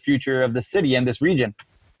see the future of the city and this region.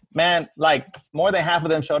 Man, like, more than half of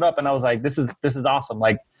them showed up, and I was like, this is awesome.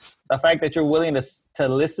 Like, the fact that you're willing to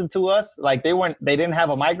listen to us, like, they didn't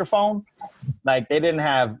have a microphone, like, they didn't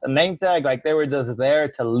have a name tag, like, they were just there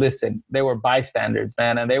to listen. They were bystanders,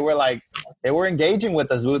 man, and they were engaging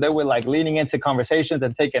with us. They were like leaning into conversations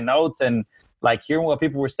and taking notes and like hearing what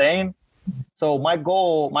people were saying. So my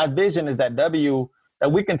goal, my vision is that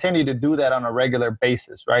we continue to do that on a regular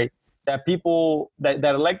basis, right? That people, that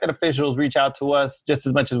elected officials reach out to us just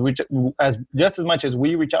as much as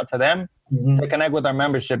we reach out to them, mm-hmm. to connect with our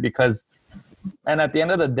membership. Because, and at the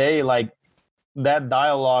end of the day, like, that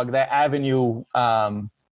dialogue, that avenue,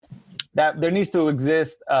 that there needs to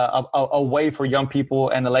exist a way for young people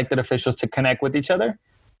and elected officials to connect with each other.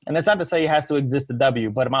 And it's not to say it has to exist at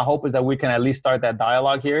W, but my hope is that we can at least start that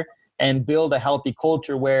dialogue here and build a healthy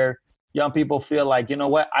culture where young people feel like, you know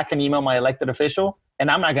what, I can email my elected official and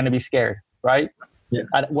I'm not going to be scared, right? Yeah.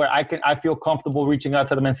 Where I feel comfortable reaching out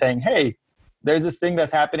to them and saying, hey, there's this thing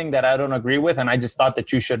that's happening that I don't agree with, and I just thought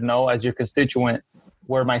that you should know as your constituent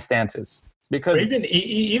where my stance is. Because or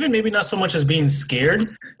even maybe not so much as being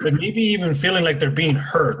scared, but maybe even feeling like they're being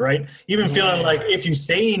hurt, right? Even feeling like if you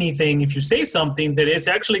say anything, if you say something, that it's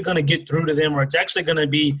actually going to get through to them, or it's actually going to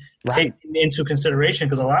be taken into consideration.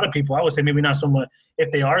 Because a lot of people, I would say maybe not so much,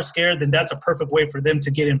 if they are scared, then that's a perfect way for them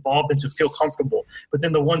to get involved and to feel comfortable. But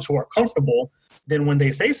then the ones who are comfortable, then when they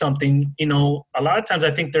say something, you know, a lot of times I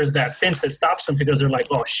think there's that fence that stops them because they're like,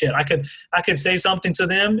 oh shit, I could say something to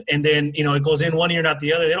them, and then, you know, it goes in one ear, not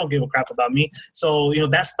the other. They don't give a crap about me. So, you know,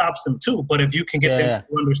 that stops them too. But if you can get them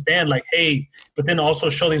to understand, like, hey, but then also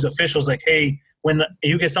show these officials, like, hey, when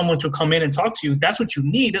you get someone to come in and talk to you, that's what you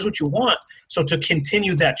need. That's what you want. So to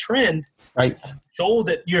continue that trend, right, show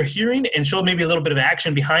that you're hearing and show maybe a little bit of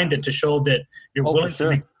action behind it to show that you're willing to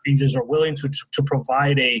make changes or willing to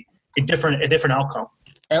provide a different outcome.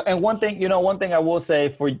 And one thing I will say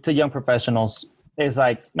to young professionals is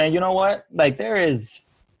like, man, you know what? Like there is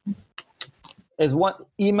one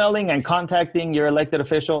emailing and contacting your elected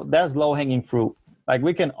official. That's low hanging fruit. Like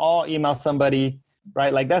we can all email somebody,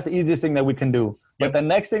 right? Like that's the easiest thing that we can do. But the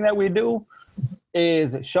next thing that we do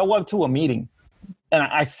is show up to a meeting. And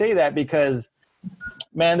I say that because,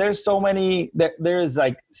 man, there's so many, there's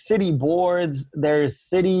like city boards, there's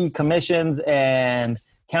city commissions and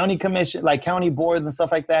county commission, like county boards and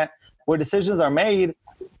stuff like that, where decisions are made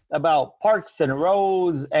about parks and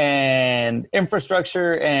roads and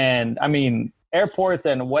infrastructure and, I mean, airports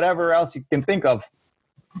and whatever else you can think of.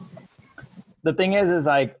 The thing is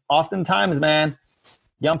like, oftentimes, man,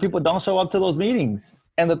 young people don't show up to those meetings.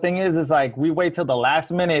 And the thing is like, we wait till the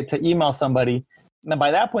last minute to email somebody. And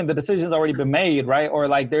by that point, the decision's already been made, right? Or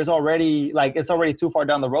like there's already, like it's already too far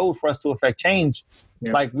down the road for us to affect change.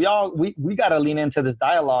 Yeah. Like we got to lean into this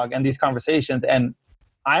dialogue and these conversations. And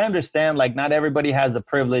I understand like not everybody has the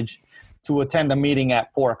privilege to attend a meeting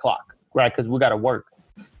at 4:00, right? Because we got to work.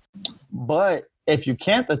 But if you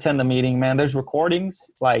can't attend the meeting, man, there's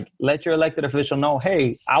recordings. Like let your elected official know,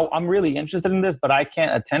 hey, I'm really interested in this, but I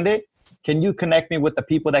can't attend it. Can you connect me with the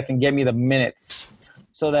people that can get me the minutes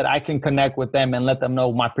so that I can connect with them and let them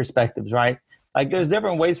know my perspectives, right? Like there's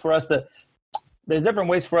different ways for us to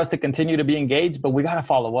continue to be engaged, but we got to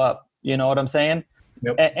follow up. You know what I'm saying?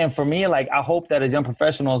 Yep. And for me, like, I hope that as young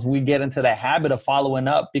professionals, we get into the habit of following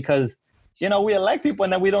up because, you know, we elect people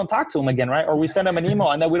and then we don't talk to them again, right? Or we send them an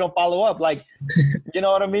email and then we don't follow up. Like, you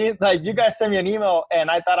know what I mean? Like you guys sent me an email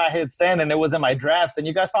and I thought I hit send and it was in my drafts and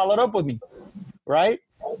you guys followed up with me, right?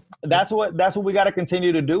 That's what we got to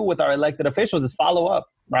continue to do with our elected officials is follow up,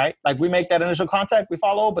 right? Like we make that initial contact, we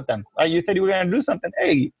follow up with them. Like you said you were going to do something.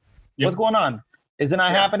 Hey, what's going on? Is it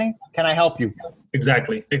not happening? Can I help you?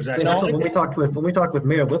 Exactly. You know, when we talked with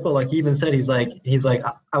Mayor Whipple, like he even said, he's like,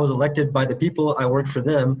 I was elected by the people. I worked for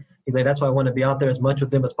them. He's like, that's why I want to be out there as much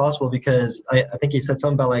with them as possible because I think he said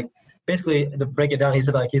something about like, basically to break it down, he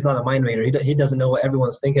said like he's not a mind reader. He doesn't know what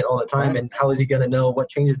everyone's thinking all the time, and how is he going to know what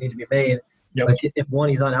changes need to be made? Yep. If one,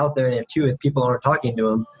 he's not out there, and if two, if people aren't talking to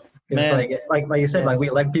him. It's like you said, like we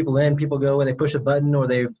elect people in, people go and they push a button or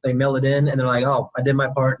they mail it in and they're like, oh, I did my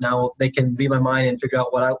part. Now they can read my mind and figure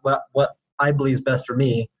out what I believe is best for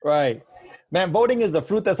me. Right. Man, voting is the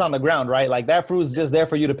fruit that's on the ground, right? Like that fruit is just there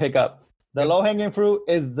for you to pick up. The low hanging fruit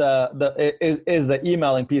is the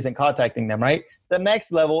emailing piece and contacting them, right? The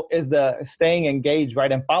next level is the staying engaged,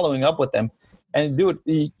 right? And following up with them. And dude,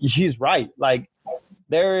 he's right. Like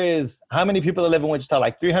there is how many people that live in Wichita?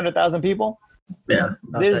 Like 300,000 people? Yeah,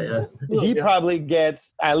 he probably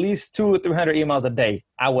gets at least 200 or 300 emails a day,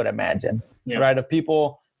 I would imagine, right? Of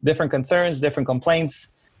people, different concerns, different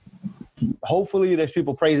complaints. Hopefully there's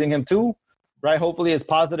people praising him too, right? Hopefully it's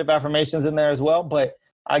positive affirmations in there as well. But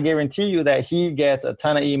I guarantee you that he gets a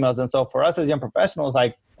ton of emails. And so for us as young professionals,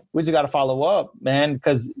 like we just got to follow up, man,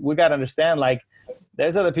 because we got to understand like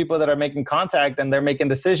there's other people that are making contact and they're making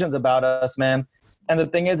decisions about us, man. And the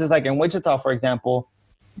thing is like in Wichita, for example,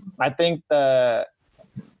 I think what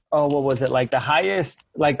was it? Like the highest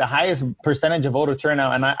percentage of voter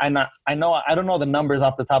turnout. And I don't know the numbers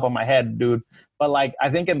off the top of my head, dude. But like, I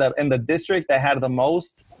think in the district that had the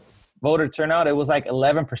most voter turnout, it was like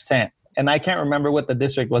 11%. And I can't remember what the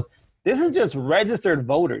district was. This is just registered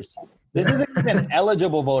voters. This isn't even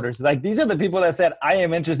eligible voters. Like these are the people that said, I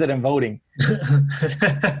am interested in voting.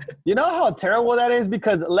 You know how terrible that is?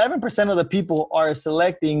 Because 11% of the people are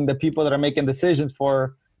selecting the people that are making decisions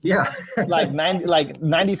for like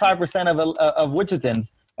 95% of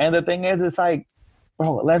Wichitans. And the thing is, it's like,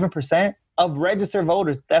 bro, 11% of registered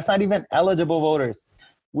voters. That's not even eligible voters.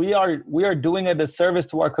 We are doing a disservice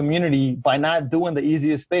to our community by not doing the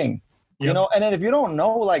easiest thing. Yep. You know, and then if you don't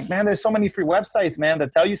know, like, man, there's so many free websites, man,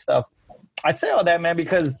 that tell you stuff. I say all that, man,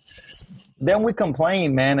 because then we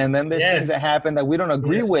complain, man. And then there's things that happen that we don't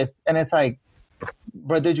agree with. And it's like,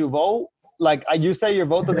 bro, did you vote? Like, you say your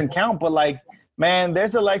vote doesn't count, but like, man,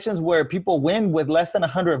 there's elections where people win with less than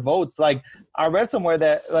 100 votes. Like, I read somewhere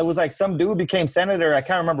that it was like some dude became senator, I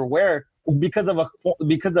can't remember where, because of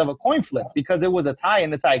a coin flip, because it was a tie.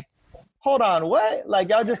 And it's like, hold on, what? Like,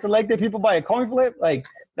 y'all just elected people by a coin flip? Like,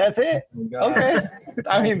 that's it? Okay.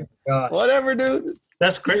 I mean, whatever, dude.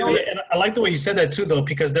 That's great. And I like the way you said that too, though,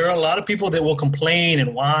 because there are a lot of people that will complain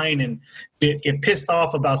and whine and get pissed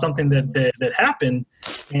off about something that happened,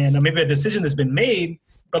 and maybe a decision that's been made.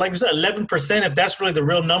 But like you said, 11%, if that's really the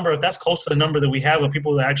real number, if that's close to the number that we have of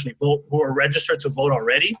people that actually vote, who are registered to vote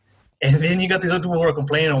already, and then you got these other people who are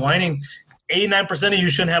complaining and whining, 89% of you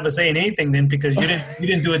shouldn't have a say in anything then, because you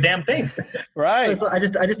didn't do a damn thing. Right. So I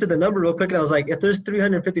just did the number real quick, and I was like, if there's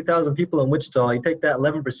 350,000 people in Wichita, you take that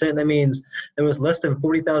 11%, that means there was less than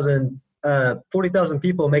 40,000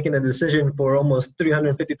 people making a decision for almost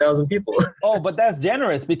 350,000 people. Oh, but that's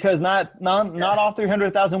generous, because not all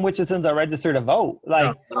 300,000 Wichitans are registered to vote.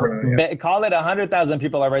 Like, call it 100,000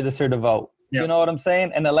 people are registered to vote. You know what I'm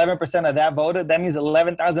saying? And 11% of that voted. That means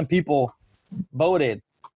 11,000 people voted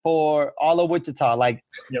for all of Wichita. Like,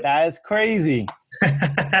 that is crazy.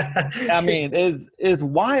 I mean, it's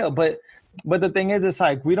wild. But the thing is, it's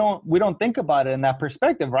like we don't think about it in that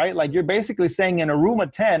perspective, right? Like, you're basically saying in a room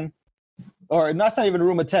of 10. Or that's not even a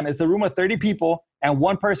room of 10. It's a room of 30 people, and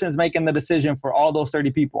one person is making the decision for all those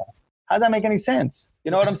 30 people. How does that make any sense?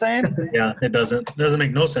 You know what I'm saying? Yeah, it doesn't. It doesn't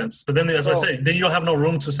make no sense. But then that's what I say. Then you don't have no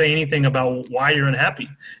room to say anything about why you're unhappy.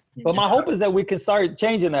 But my hope is that we can start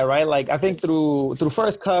changing that, right? Like, I think through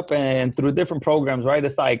First Cup and through different programs, right?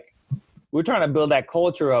 It's like we're trying to build that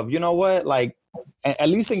culture of, you know what, like, at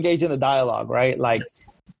least engage in the dialogue, right? Like,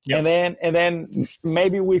 and then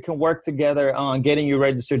maybe we can work together on getting you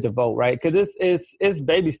registered to vote, right? Because it's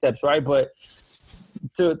baby steps, right? But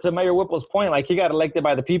to Mayor Whipple's point, like, he got elected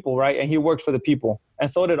by the people, right? And he works for the people. And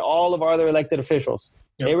so did all of our other elected officials.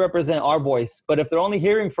 They represent our voice. But if they're only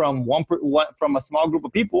hearing from from a small group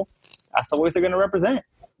of people, that's the voice they're going to represent.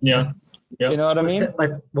 Yeah. You know what I mean?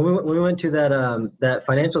 Like, when we went to that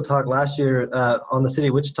financial talk last year on the city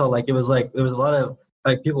of Wichita, like, there was a lot of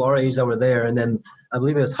like people our age that were there, and then I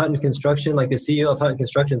believe it was Hutton Construction, like the CEO of Hutton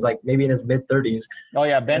Construction is like maybe in his mid-30s. Oh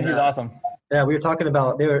yeah, Ben, he's awesome. Yeah, we were talking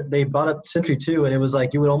about they brought up Century 2, and it was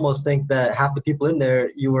like you would almost think that half the people in there,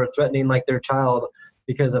 you were threatening like their child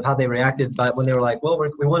because of how they reacted. But when they were like, well,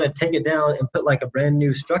 we want to take it down and put like a brand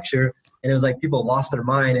new structure, and it was like people lost their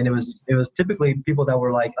mind, and it was typically people that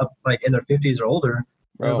were like up like in their 50s or older.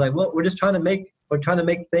 It was like, well, we're trying to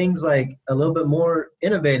make things like a little bit more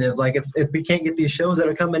innovative. Like, if we can't get these shows that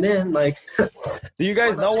are coming in, like. Do you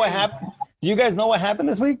guys know what happened? Do you guys know what happened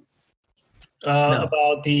this week? No.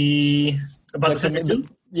 About the Century 2?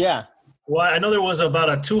 Yeah. Well, I know there was about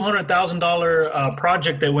a $200,000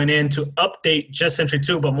 project that went in to update just Century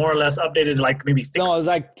 2, but more or less updated, like maybe fixed. No, it was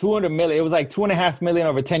like $200 million. It was like $2.5 million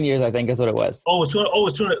over 10 years, I think is what it was. Oh, it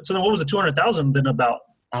was 200. So then what was the 200,000 then about?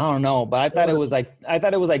 I don't know, but I thought it was like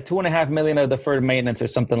 $2.5 million of deferred maintenance or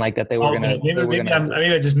something like that. They were gonna.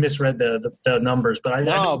 Maybe I just misread the numbers, but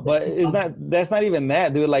that's not even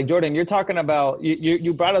that, dude. Like, Jordan, you're talking about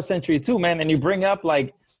you brought up Century 2, man, and you bring up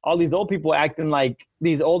like all these old people acting like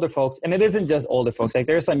these older folks, and it isn't just older folks. Like,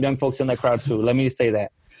 there's some young folks in the crowd too. Let me say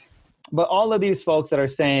that. But all of these folks that are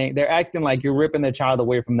saying they're acting like you're ripping their child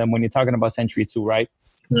away from them when you're talking about Century 2, right?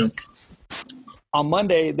 Yeah. On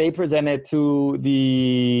Monday, they presented to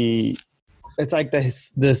it's like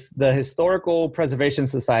the Historical Preservation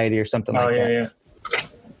Society or something like that. Yeah.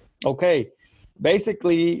 Okay.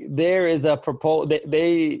 Basically, there is a proposal.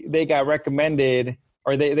 They got recommended,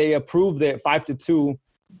 or they approved it 5-2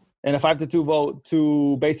 in a 5-2 vote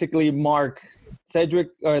to basically mark Sedgwick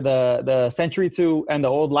or the Century 2 and the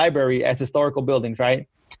old library as historical buildings, right?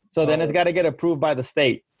 So then it's got to get approved by the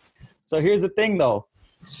state. So here's the thing, though.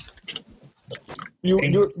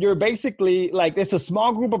 You're basically like, it's a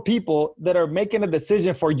small group of people that are making a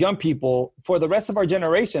decision for young people for the rest of our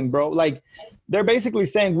generation, bro. Like, they're basically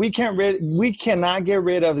saying we cannot get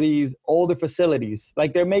rid of these older facilities.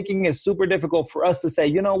 Like, they're making it super difficult for us to say,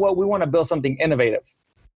 you know what, we want to build something innovative,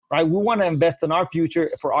 right? We want to invest in our future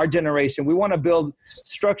for our generation. We want to build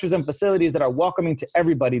structures and facilities that are welcoming to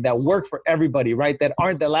everybody, that work for everybody, right? That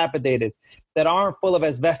aren't dilapidated, that aren't full of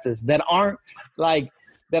asbestos, that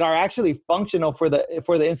are actually functional for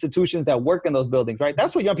the institutions that work in those buildings, right?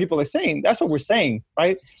 That's what young people are saying. That's what we're saying,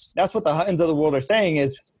 right? That's what the Huttons of the world are saying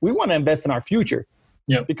is we want to invest in our future.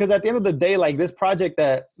 Yeah. Because at the end of the day, like, this project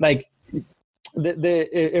that, like,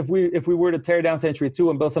 if we were to tear down Century 2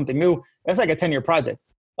 and build something new, that's like a 10-year project.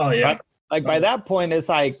 Oh yeah. Right? Like by that point, it's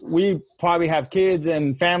like we probably have kids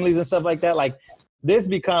and families and stuff like that. Like this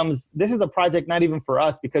is a project not even for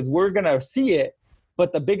us because we're going to see it,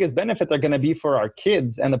 but the biggest benefits are going to be for our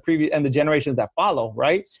kids and the generations that follow,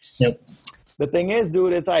 right? Yep. The thing is,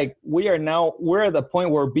 dude, it's like we're at the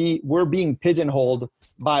point where we're being pigeonholed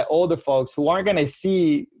by older folks who aren't going to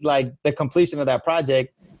see like the completion of that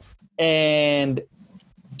project. And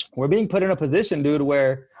we're being put in a position, dude,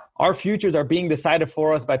 where our futures are being decided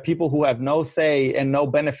for us by people who have no say and no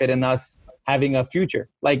benefit in us having a future.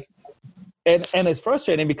 Like, and it's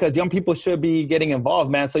frustrating because young people should be getting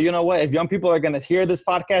involved, man. So you know what? If young people are going to hear this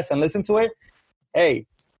podcast and listen to it, hey,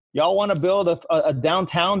 y'all want to build a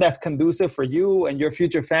downtown that's conducive for you and your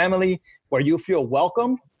future family where you feel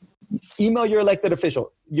welcome? Email your elected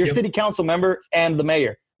official, your city council member, and the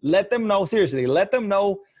mayor. Let them know, seriously, let them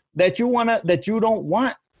know that you don't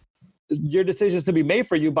want your decisions to be made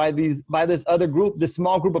for you by this other group, this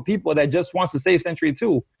small group of people that just wants to save Century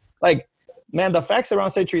 2. Like, man, the facts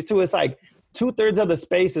around Century 2, it's like 2/3 of the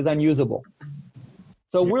space is unusable.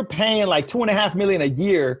 So we're paying like $2.5 million a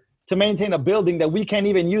year to maintain a building that we can't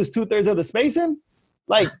even use 2/3 of the space in.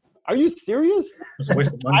 Like, are you serious? It's a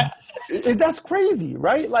waste of money. That's crazy,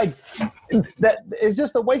 right? Like, that it's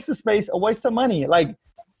just a waste of space, a waste of money. Like,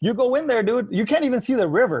 you go in there, dude, you can't even see the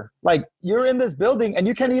river. Like, you're in this building and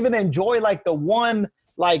you can't even enjoy like the one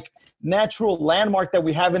like natural landmark that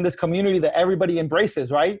we have in this community that everybody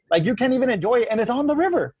embraces, right? Like, you can't even enjoy it, and it's on the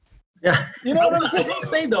river. Yeah. You know what I'm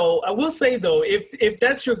saying? I will say though, if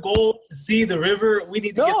that's your goal to see the river, we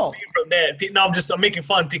need to get away from that. No, I'm making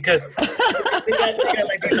fun because they got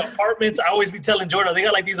like these apartments. I always be telling Jordan, they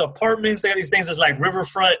got like these apartments. They got these things that's like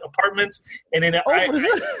riverfront apartments. And then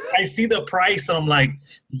I see the price. And I'm like,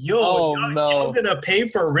 yo, y'all gonna pay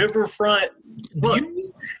for riverfront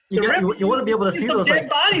views? You want to be able to see those dead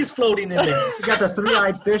bodies floating in there. You got the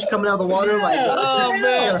three-eyed fish coming out of the water. Like, oh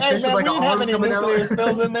man, a fish with like we didn't have any nuclear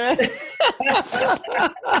spills in there.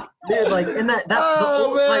 Dude, like in that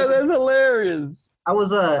man, like, that's hilarious. I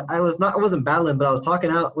wasn't battling, but I was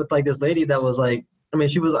talking out with like this lady that was like, I mean,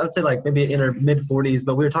 she was, I'd say like maybe in her mid 40s,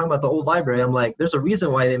 but we were talking about the old library. I'm like, there's a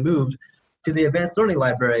reason why they moved to the advanced learning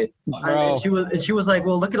library. And she was like,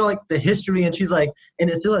 well, look at all like the history, and she's like, and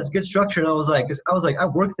it still has good structure. And I was like, I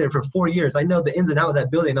worked there for 4 years. I know the ins and outs of that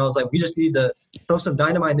building. And I was like, we just need to throw some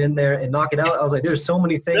dynamite in there and knock it out. I was like, there's so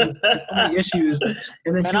many things, so many issues.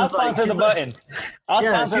 And then I'll sponsor the button. I'll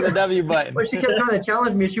sponsor the W button. But she kept trying to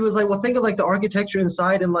challenge me. She was like, well, think of like the architecture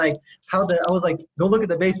inside and like how I was like, go look at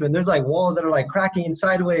the basement. There's like walls that are like cracking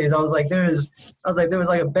sideways. I was like, there was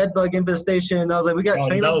like a bed bug infestation. I was like, we got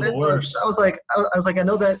trained on bed bugs. I was like, I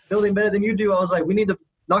know that building better than you do. I was like, we need to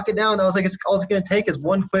knock it down. I was like, all it's going to take is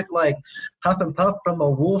one quick like huff and puff from a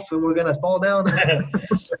wolf and we're going to fall down.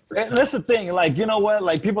 That's the thing. Like, you know what?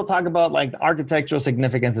 Like, people talk about like architectural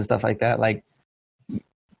significance and stuff like that. Like,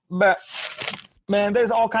 but man,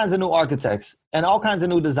 there's all kinds of new architects and all kinds of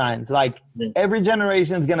new designs. Like, every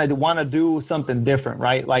generation is going to want to do something different,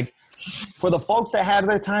 right? Like, for the folks that had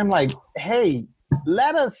their time, like, hey,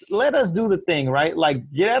 let us do the thing, right?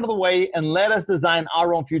 Like, get out of the way and let us design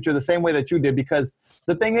our own future the same way that you did. Because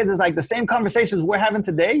the thing is like the same conversations we're having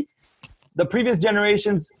today, the previous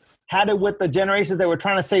generations had it with the generations that were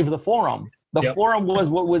trying to save the forum. The forum was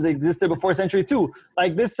what was existed before Century 2.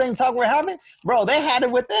 Like, this same talk we're having, bro, they had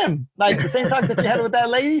it with them. Like, the same talk that you had with that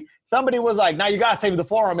lady, somebody was like, nah, you got to save the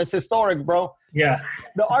forum. It's historic, bro. Yeah.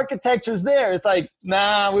 The architecture's there. It's like,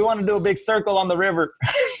 nah, we want to do a big circle on the river.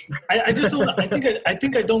 I just don't, I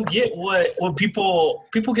think I don't get what people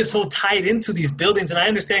get so tied into these buildings. And I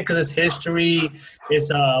understand because it's history.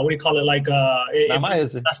 It's, what do you call it? Like,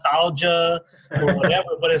 nostalgia or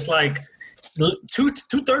whatever. But it's like,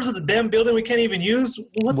 two-thirds of the damn building we can't even use.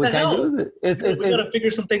 What the hell? Use it. We gotta figure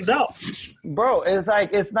some things out, bro. It's like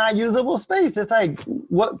it's not usable space. It's like,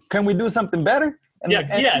 what can we do something better?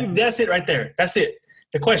 And that's it right there. That's it.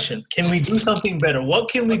 The question: can we do something better? What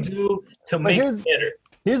can we do to make it better?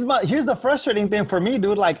 Here's the frustrating thing for me,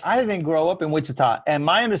 dude. Like, I didn't grow up in Wichita. And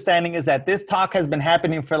my understanding is that this talk has been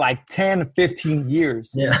happening for like 10, 15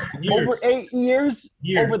 years. Yeah. Over 8 years.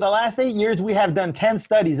 Over the last 8 years, we have done 10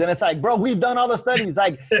 studies. And it's like, bro, we've done all the studies.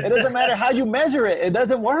 Like, it doesn't matter how you measure it. It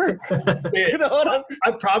doesn't work. You know what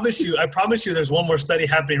I promise you there's one more study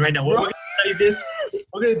happening right now. We're going to study this.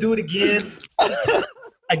 We're going to do it again.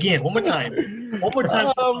 One more time.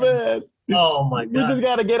 Oh, man. Oh my God. We just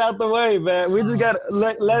got to get out the way, man. We just got to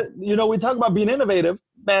let we talk about being innovative,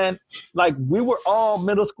 man. Like, we were all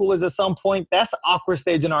middle schoolers at some point. That's the awkward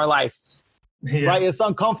stage in our life, right? It's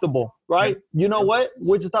uncomfortable, right? You know what?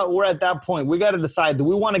 We're at that point. We got to decide, do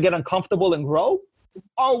we want to get uncomfortable and grow?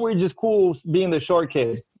 Or we're just cool being the short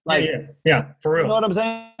kid? Like, yeah, for real. You know what I'm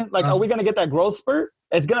saying? Like, are we going to get that growth spurt?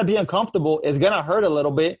 It's going to be uncomfortable. It's going to hurt a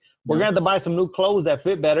little bit. We're going to have to buy some new clothes that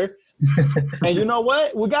fit better. And you know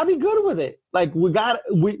what? We got to be good with it. Like, we got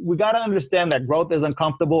to understand that growth is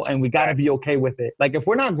uncomfortable, and we got to be okay with it. Like, if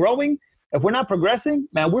we're not growing, if we're not progressing,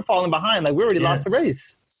 man, we're falling behind. Like, we already lost the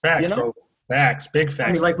race. Facts, you know? bro. Facts, big facts.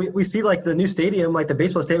 I mean, like we see like the new stadium, like the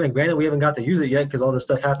baseball stadium. Granted, we haven't got to use it yet because all this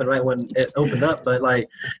stuff happened right when it opened up. But like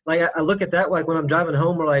I look at that like when I'm driving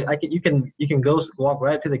home, or like you can go walk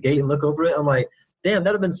right up to the gate and look over it. I'm like, damn,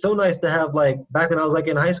 that'd have been so nice to have like back when I was like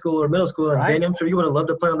in high school or middle school. And Danny, I'm sure you would have loved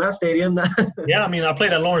to play on that stadium. Yeah, I mean, I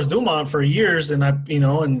played at Lawrence Dumont for years, and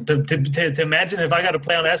to imagine if I got to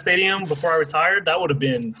play on that stadium before I retired, that would have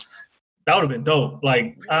been dope.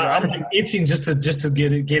 Like I'm like itching just to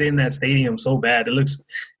get in that stadium so bad. It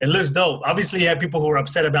looks dope. Obviously, you have people who are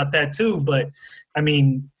upset about that too, but I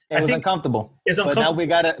mean, it was uncomfortable. It's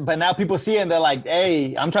uncomfortable. But now people see it and they're like,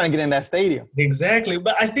 "Hey, I'm trying to get in that stadium." Exactly.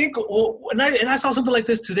 But I think, and I saw something like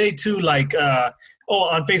this today too, like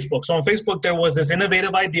on Facebook. So on Facebook, there was this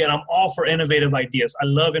innovative idea, and I'm all for innovative ideas. I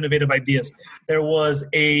love innovative ideas. There was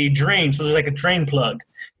a drain, so there's like a drain plug.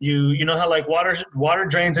 You know how like water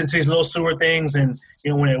drains into these little sewer things, and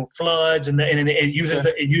you know when it floods, and it uses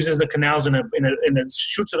the canals and it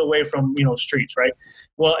shoots it away from streets, right?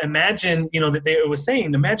 Well, imagine that it was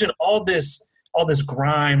saying, imagine all this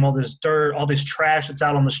grime, all this dirt, all this trash that's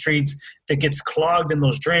out on the streets that gets clogged in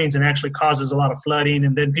those drains and actually causes a lot of flooding.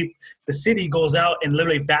 And then the city goes out and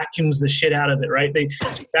literally vacuums the shit out of it, right? They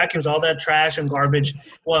vacuums all that trash and garbage.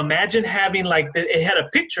 Well, imagine having it had a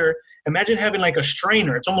picture. Imagine having like a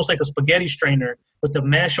strainer. It's almost like a spaghetti strainer with the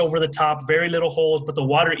mesh over the top, very little holes, but the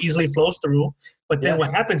water easily flows through. But then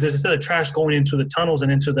what happens is instead of trash going into the tunnels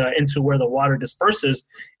and into where the water disperses,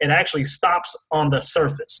 it actually stops on the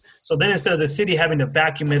surface. So then instead of the city having to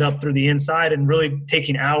vacuum it up through the inside and really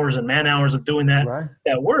taking hours and man hours of doing that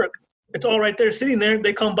work, it's all right there sitting there.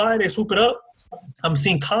 They come by, they swoop it up. I'm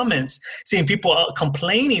seeing comments, seeing people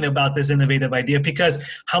complaining about this innovative idea because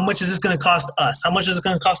how much is this going to cost us? How much is it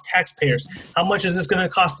going to cost taxpayers? How much is this going to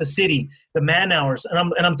cost the city, the man hours?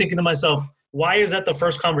 And I'm thinking to myself, why is that the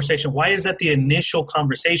first conversation? Why is that the initial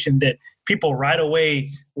conversation that people right away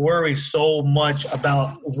worry so much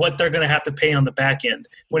about what they're going to have to pay on the back end?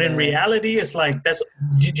 When in reality, it's like,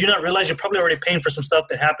 do you not realize you're probably already paying for some stuff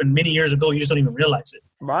that happened many years ago? You just don't even realize it.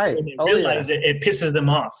 Right. When they realize it pisses them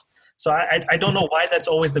off. So I don't know why that's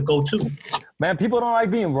always the go-to. Man, people don't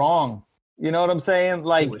like being wrong. You know what I'm saying?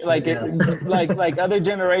 Like other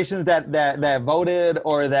generations that voted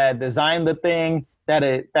or that designed the thing that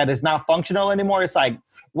is not functional anymore. It's like,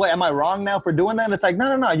 what, am I wrong now for doing that? It's like,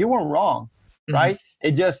 no, you weren't wrong, right?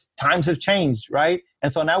 It just, times have changed, right?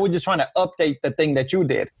 And so now we're just trying to update the thing that you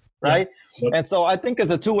did, right? Yep. And so I think it's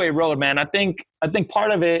a two-way road, man. I think part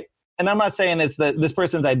of it, and I'm not saying it's this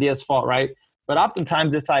person's idea's fault, right? But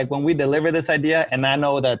oftentimes it's like when we deliver this idea, and I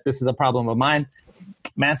know that this is a problem of mine,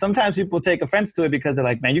 man, sometimes people take offense to it because they're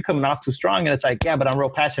like, man, you're coming off too strong. And it's like, yeah, but I'm real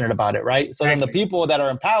passionate about it, right? So then the people that are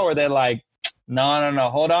in power, they're like, no,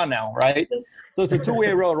 hold on now, right? So it's a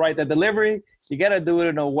two-way road, right? The delivery, you got to do it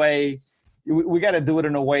in a way, we got to do it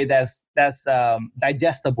in a way that's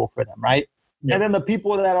digestible for them, right? Yeah. And then the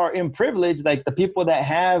people that are in privilege, like the people that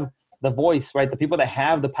have the voice, right? The people that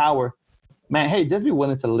have the power, man, hey, just be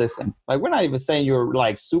willing to listen. Like, we're not even saying you're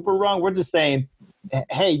like super wrong. We're just saying,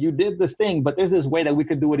 hey, you did this thing, but there's this way that we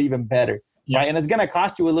could do it even better, right? And it's going to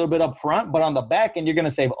cost you a little bit up front, but on the back end, you're going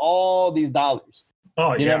to save all these dollars.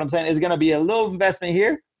 Oh, you know what I'm saying? It's going to be a little investment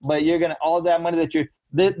here, but you're going to, all that money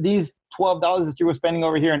that these $12 that you were spending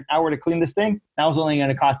over here an hour to clean this thing, now it's only going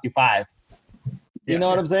to cost you $5. You know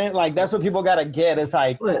what I'm saying? Like, that's what people got to get. It's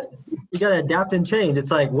like, you got to adapt and change.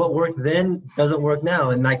 It's like what worked then doesn't work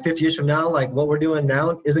now. And like 50 years from now, like what we're doing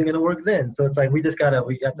now isn't going to work then. So it's like, we got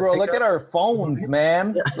to bro, look at our phones,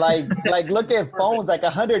 man. Like look at phones. Like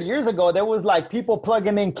 100 years ago, there was like people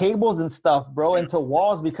plugging in cables and stuff, bro, into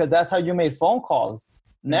walls because that's how you made phone calls.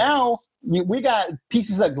 Now we got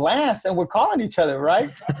pieces of glass and we're calling each other,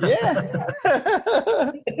 right?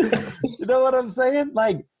 Yeah. You know what I'm saying?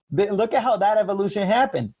 Like, look at how that evolution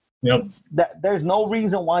happened. Yep. There's no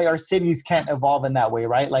reason why our cities can't evolve in that way,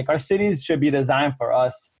 right? Like, our cities should be designed for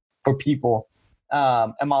us, for people.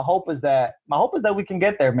 And my hope is that we can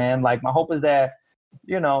get there, man. Like, my hope is that,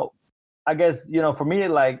 I guess, for me,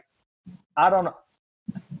 like,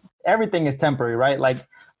 everything is temporary, right? Like,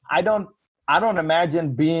 I don't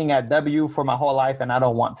imagine being at W for my whole life, and I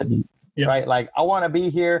don't want to be, right? Like, I want to be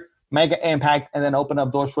here, make an impact, and then open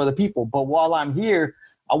up doors for the people. But while I'm here,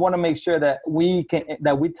 I want to make sure that we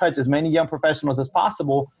touch as many young professionals as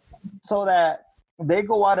possible so that, they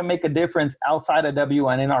go out and make a difference outside of W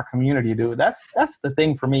and in our community, dude. That's the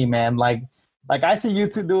thing for me, man. Like I see you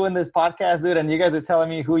two doing this podcast, dude, and you guys are telling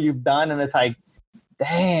me who you've done, and it's like,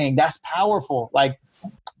 dang, that's powerful. Like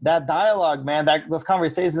that dialogue, man, those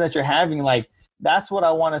conversations that you're having, like that's what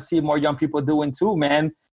I want to see more young people doing too,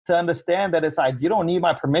 man. To understand that it's like you don't need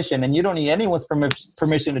my permission, and you don't need anyone's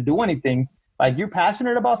permission to do anything. Like you're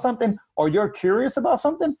passionate about something or you're curious about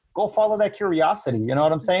something, go follow that curiosity. You know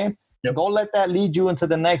what I'm saying? Yep. Go let that lead you into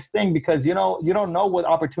the next thing, because you don't know what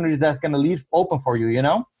opportunities that's going to leave open for you, you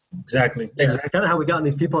know? Exactly. Yeah, exactly. It's kind of how we got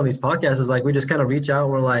these people on these podcasts is like we just kind of reach out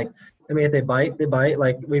and we're like, I mean, if they bite, they bite.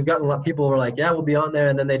 Like we've gotten a lot of people who are like, yeah, we'll be on there,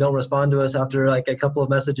 and then they don't respond to us after like a couple of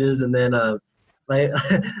messages, and then like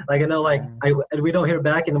I know and we don't hear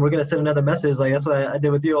back, and we're gonna send another message. Like that's what I did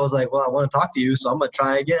with you. I was like, well, I want to talk to you, so I'm gonna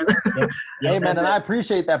try again. Yep. Hey man, and I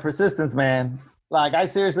appreciate that persistence, man. Like I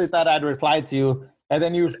seriously thought I'd reply to you, and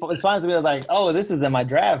then you responded to me. I was like, oh, this is in my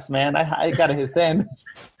drafts, man. I gotta hit send.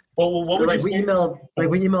 Well, what would like you we say?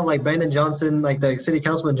 emailed like Brandon Johnson, like the city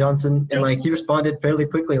councilman Johnson, and like he responded fairly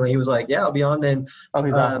quickly. Like he was like, "Yeah, I'll be on." Then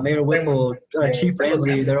awesome. Mayor Whipple, Chief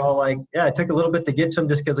Ramsey, they're all like, "Yeah." It took a little bit to get to them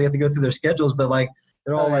just because we have to go through their schedules, but like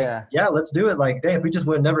they're all yeah, let's do it. Like, dang, if we just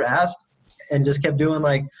would have never asked and just kept doing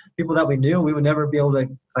like people that we knew, we would never be able to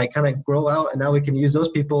like kind of grow out. And now we can use those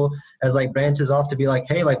people as like branches off to be like,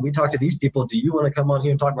 hey, like we talked to these people. Do you want to come on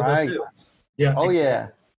here and talk with us too? Yeah. Oh yeah.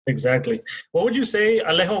 Exactly. What would you say,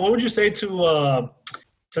 Alejo? What would you say to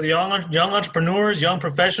the young entrepreneurs, young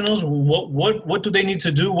professionals? What do they need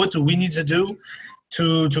to do? What do we need to do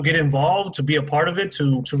to get involved, to be a part of it,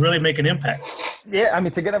 to really make an impact? Yeah, I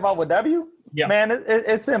mean, to get involved with W, man,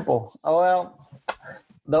 it's simple. Oh well,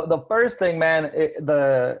 the first thing, man,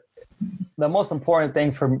 the most important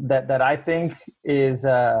thing that I think is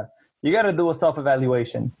you got to do a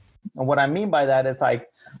self-evaluation. And what I mean by that is like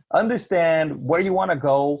understand where you want to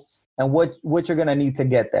go and what you're going to need to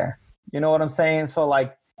get there. You know what I'm saying? So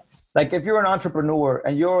like if you're an entrepreneur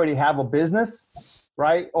and you already have a business,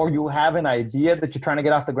 right? Or you have an idea that you're trying to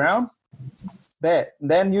get off the ground, then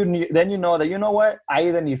you know that, you know what? I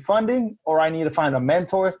either need funding or I need to find a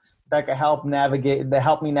mentor that can help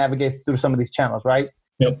me navigate through some of these channels, right?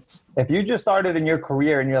 Yep. If you just started in your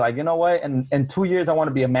career and you're like, you know what? In 2 years, I want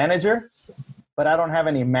to be a manager, but I don't have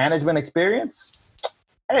any management experience.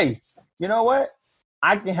 Hey, you know what?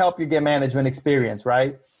 I can help you get management experience,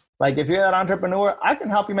 right? Like if you're an entrepreneur, I can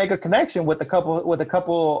help you make a connection with a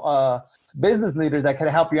couple business leaders that can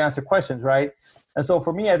help you answer questions, right? And so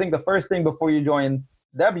for me, I think the first thing before you join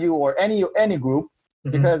W or any group,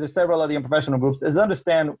 because there's several other professional groups, is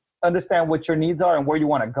understand what your needs are and where you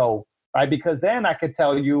want to go, right? Because then I could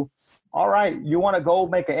tell you, all right, you want to go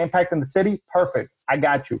make an impact in the city? Perfect. I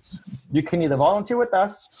got you. You can either volunteer with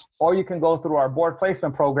us or you can go through our board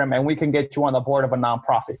placement program and we can get you on the board of a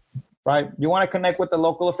nonprofit, right? You want to connect with the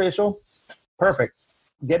local official? Perfect.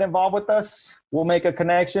 Get involved with us. We'll make a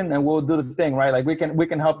connection and we'll do the thing, right? Like we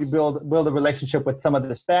can help you build a relationship with some of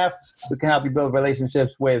the staff. We can help you build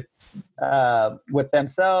relationships with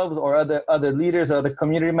themselves or other leaders or other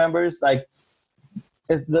community members. Like,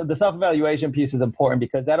 the self-evaluation piece is important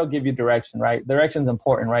because that'll give you direction, right? Direction is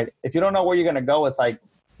important, right? If you don't know where you're going to go, it's like,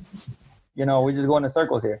 we're just going in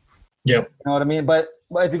circles here. Yep. You know what I mean? But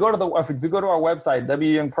if you go to our website,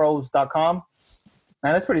 wyoungpros.com,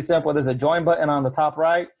 man, it's pretty simple. There's a join button on the top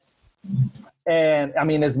right. And I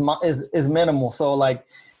mean, it's minimal. So like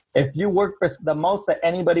if you work for the most that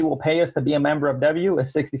anybody will pay us to be a member of W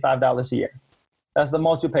is $65 a year. That's the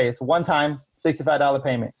most you pay. It's one time $65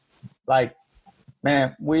 payment. Like,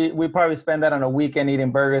 man, we probably spend that on a weekend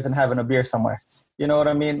eating burgers and having a beer somewhere. You know what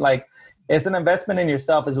I mean? Like, it's an investment in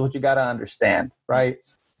yourself is what you got to understand, right?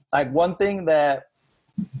 Like one thing that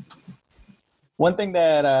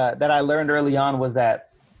I learned early on was that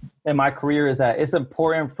in my career is that it's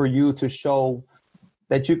important for you to show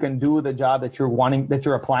that you can do the job that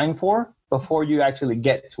you're applying for before you actually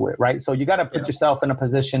get to it, right? So you got to put yourself in a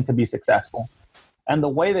position to be successful. And the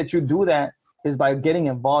way that you do that is by getting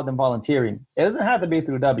involved in volunteering. It doesn't have to be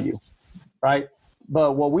through W, right?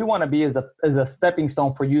 But what we want to be is a stepping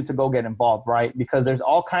stone for you to go get involved, right? Because there's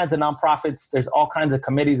all kinds of nonprofits, there's all kinds of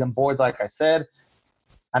committees and boards, like I said.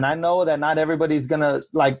 And I know that not everybody's gonna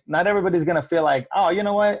feel like, oh, you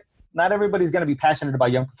know what? Not everybody's gonna be passionate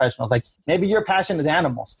about young professionals. Like maybe your passion is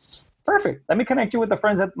animals. Perfect. Let me connect you with my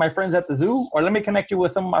friends at the zoo, or let me connect you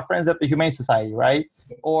with some of my friends at the Humane Society, right?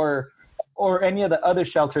 Or any of the other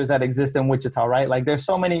shelters that exist in Wichita, right? Like there's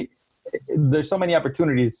so many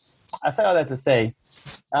opportunities. I say all that to say,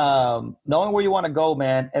 knowing where you want to go,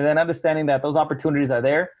 man, and then understanding that those opportunities are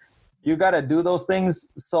there, you got to do those things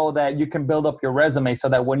so that you can build up your resume, so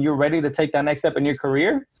that when you're ready to take that next step in your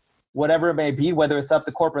career, whatever it may be, whether it's up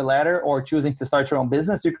the corporate ladder or choosing to start your own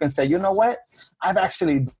business, you can say, you know what, I've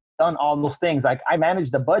actually done all those things. Like, I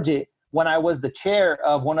managed the budget when I was the chair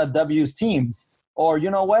of one of W's teams. Or,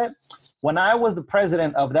 you know what, when I was the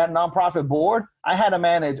president of that nonprofit board, I had to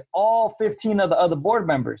manage all 15 of the other board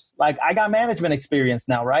members. Like, I got management experience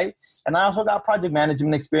now, right? And I also got project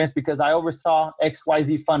management experience because I oversaw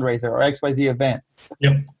XYZ fundraiser or XYZ event.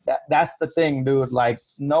 Yep. That's the thing, dude. Like,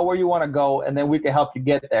 know where you want to go, and then we can help you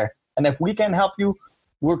get there. And if we can help you,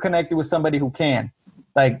 we're connected with somebody who can.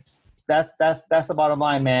 Like, that's the bottom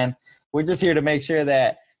line, man. We're just here to make sure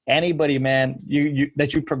that anybody, man,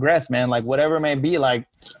 that you progress, man. Like, whatever it may be, like,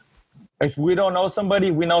 if we don't know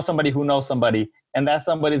somebody, we know somebody who knows somebody, and that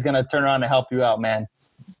somebody's gonna turn around and help you out, man.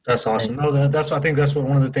 That's awesome. No, I think that's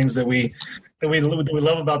one of the things that we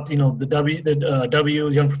love about, you know, the W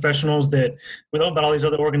Young Professionals, that we love about all these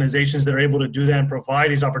other organizations that are able to do that and provide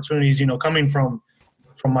these opportunities. You know, coming from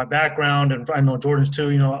my background, and I know Jordan's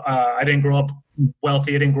too. You know, I didn't grow up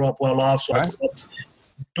wealthy. I didn't grow up well off, so right. I grew up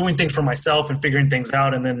doing things for myself and figuring things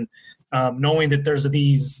out, and then knowing that there's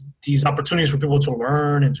these opportunities for people to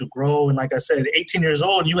learn and to grow. And like I said, 18 years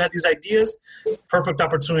old, you had these ideas, perfect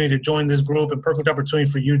opportunity to join this group, and perfect opportunity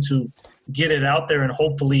for you to get it out there and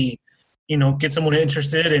hopefully, you know, get someone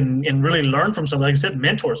interested and really learn from someone. Like I said,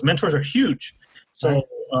 mentors are huge. So,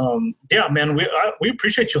 yeah, man, we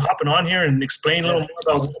appreciate you hopping on here and explaining a little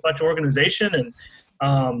more about your organization,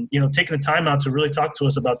 and, you know, taking the time out to really talk to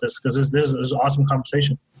us about this, because this is an awesome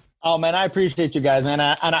conversation. Oh, man, I appreciate you guys, man.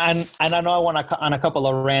 And I know I went on a couple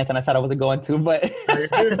of rants, and I said I wasn't going to, but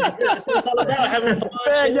that's what it's all about, having fun.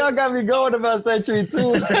 Man, y'all got me going about Century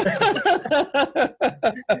too.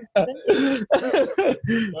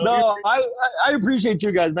 No, I appreciate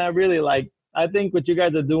you guys, man. Really, like, I think what you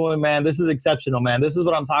guys are doing, man, this is exceptional, man. This is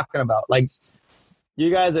what I'm talking about. Like,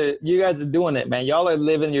 you guys are doing it, man. Y'all are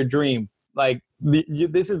living your dream. Like,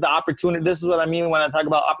 this is the opportunity. This is what I mean when I talk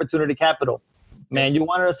about opportunity capital. Man, you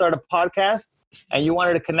wanted to start a podcast, and you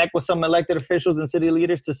wanted to connect with some elected officials and city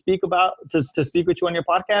leaders to speak with you on your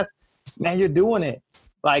podcast. Man, you're doing it.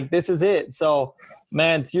 Like, this is it. So,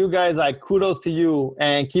 man, to you guys, like, kudos to you,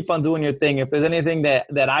 and keep on doing your thing. If there's anything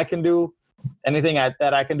that I can do, anything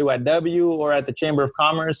that I can do at W or at the Chamber of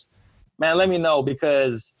Commerce, man, let me know,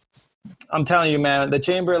 because I'm telling you, man, the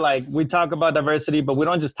Chamber, like, we talk about diversity, but we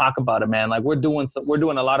don't just talk about it, man. Like, we're doing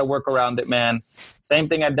a lot of work around it, man. Same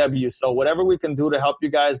thing at W. So whatever we can do to help you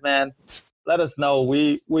guys, man, let us know.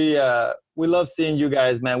 We love seeing you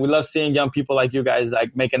guys, man. We love seeing young people like you guys,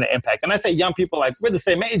 like, making an impact. And I say young people, like, we're the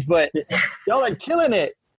same age, but y'all are killing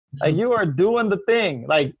it. Like, you are doing the thing.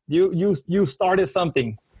 Like, you started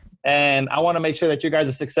something, and I want to make sure that you guys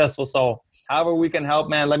are successful. So however we can help,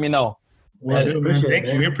 man, let me know. Well, dude, man,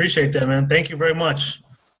 thank you. We appreciate that, man. Thank you very much.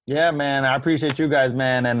 Yeah, man. I appreciate you guys,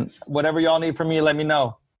 man. And whatever y'all need from me, let me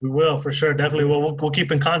know. We will, for sure. Definitely. We'll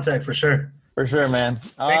keep in contact for sure. For sure, man.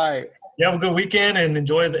 All right. You have a good weekend, and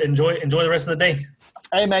enjoy the rest of the day.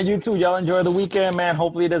 Hey, man, you too. Y'all enjoy the weekend, man.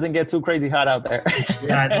 Hopefully it doesn't get too crazy hot out there.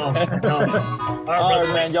 Yeah, I know. All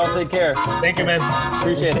right, man. Y'all take care. Thank you, man.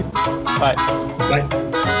 Appreciate it. Bye.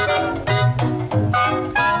 Bye.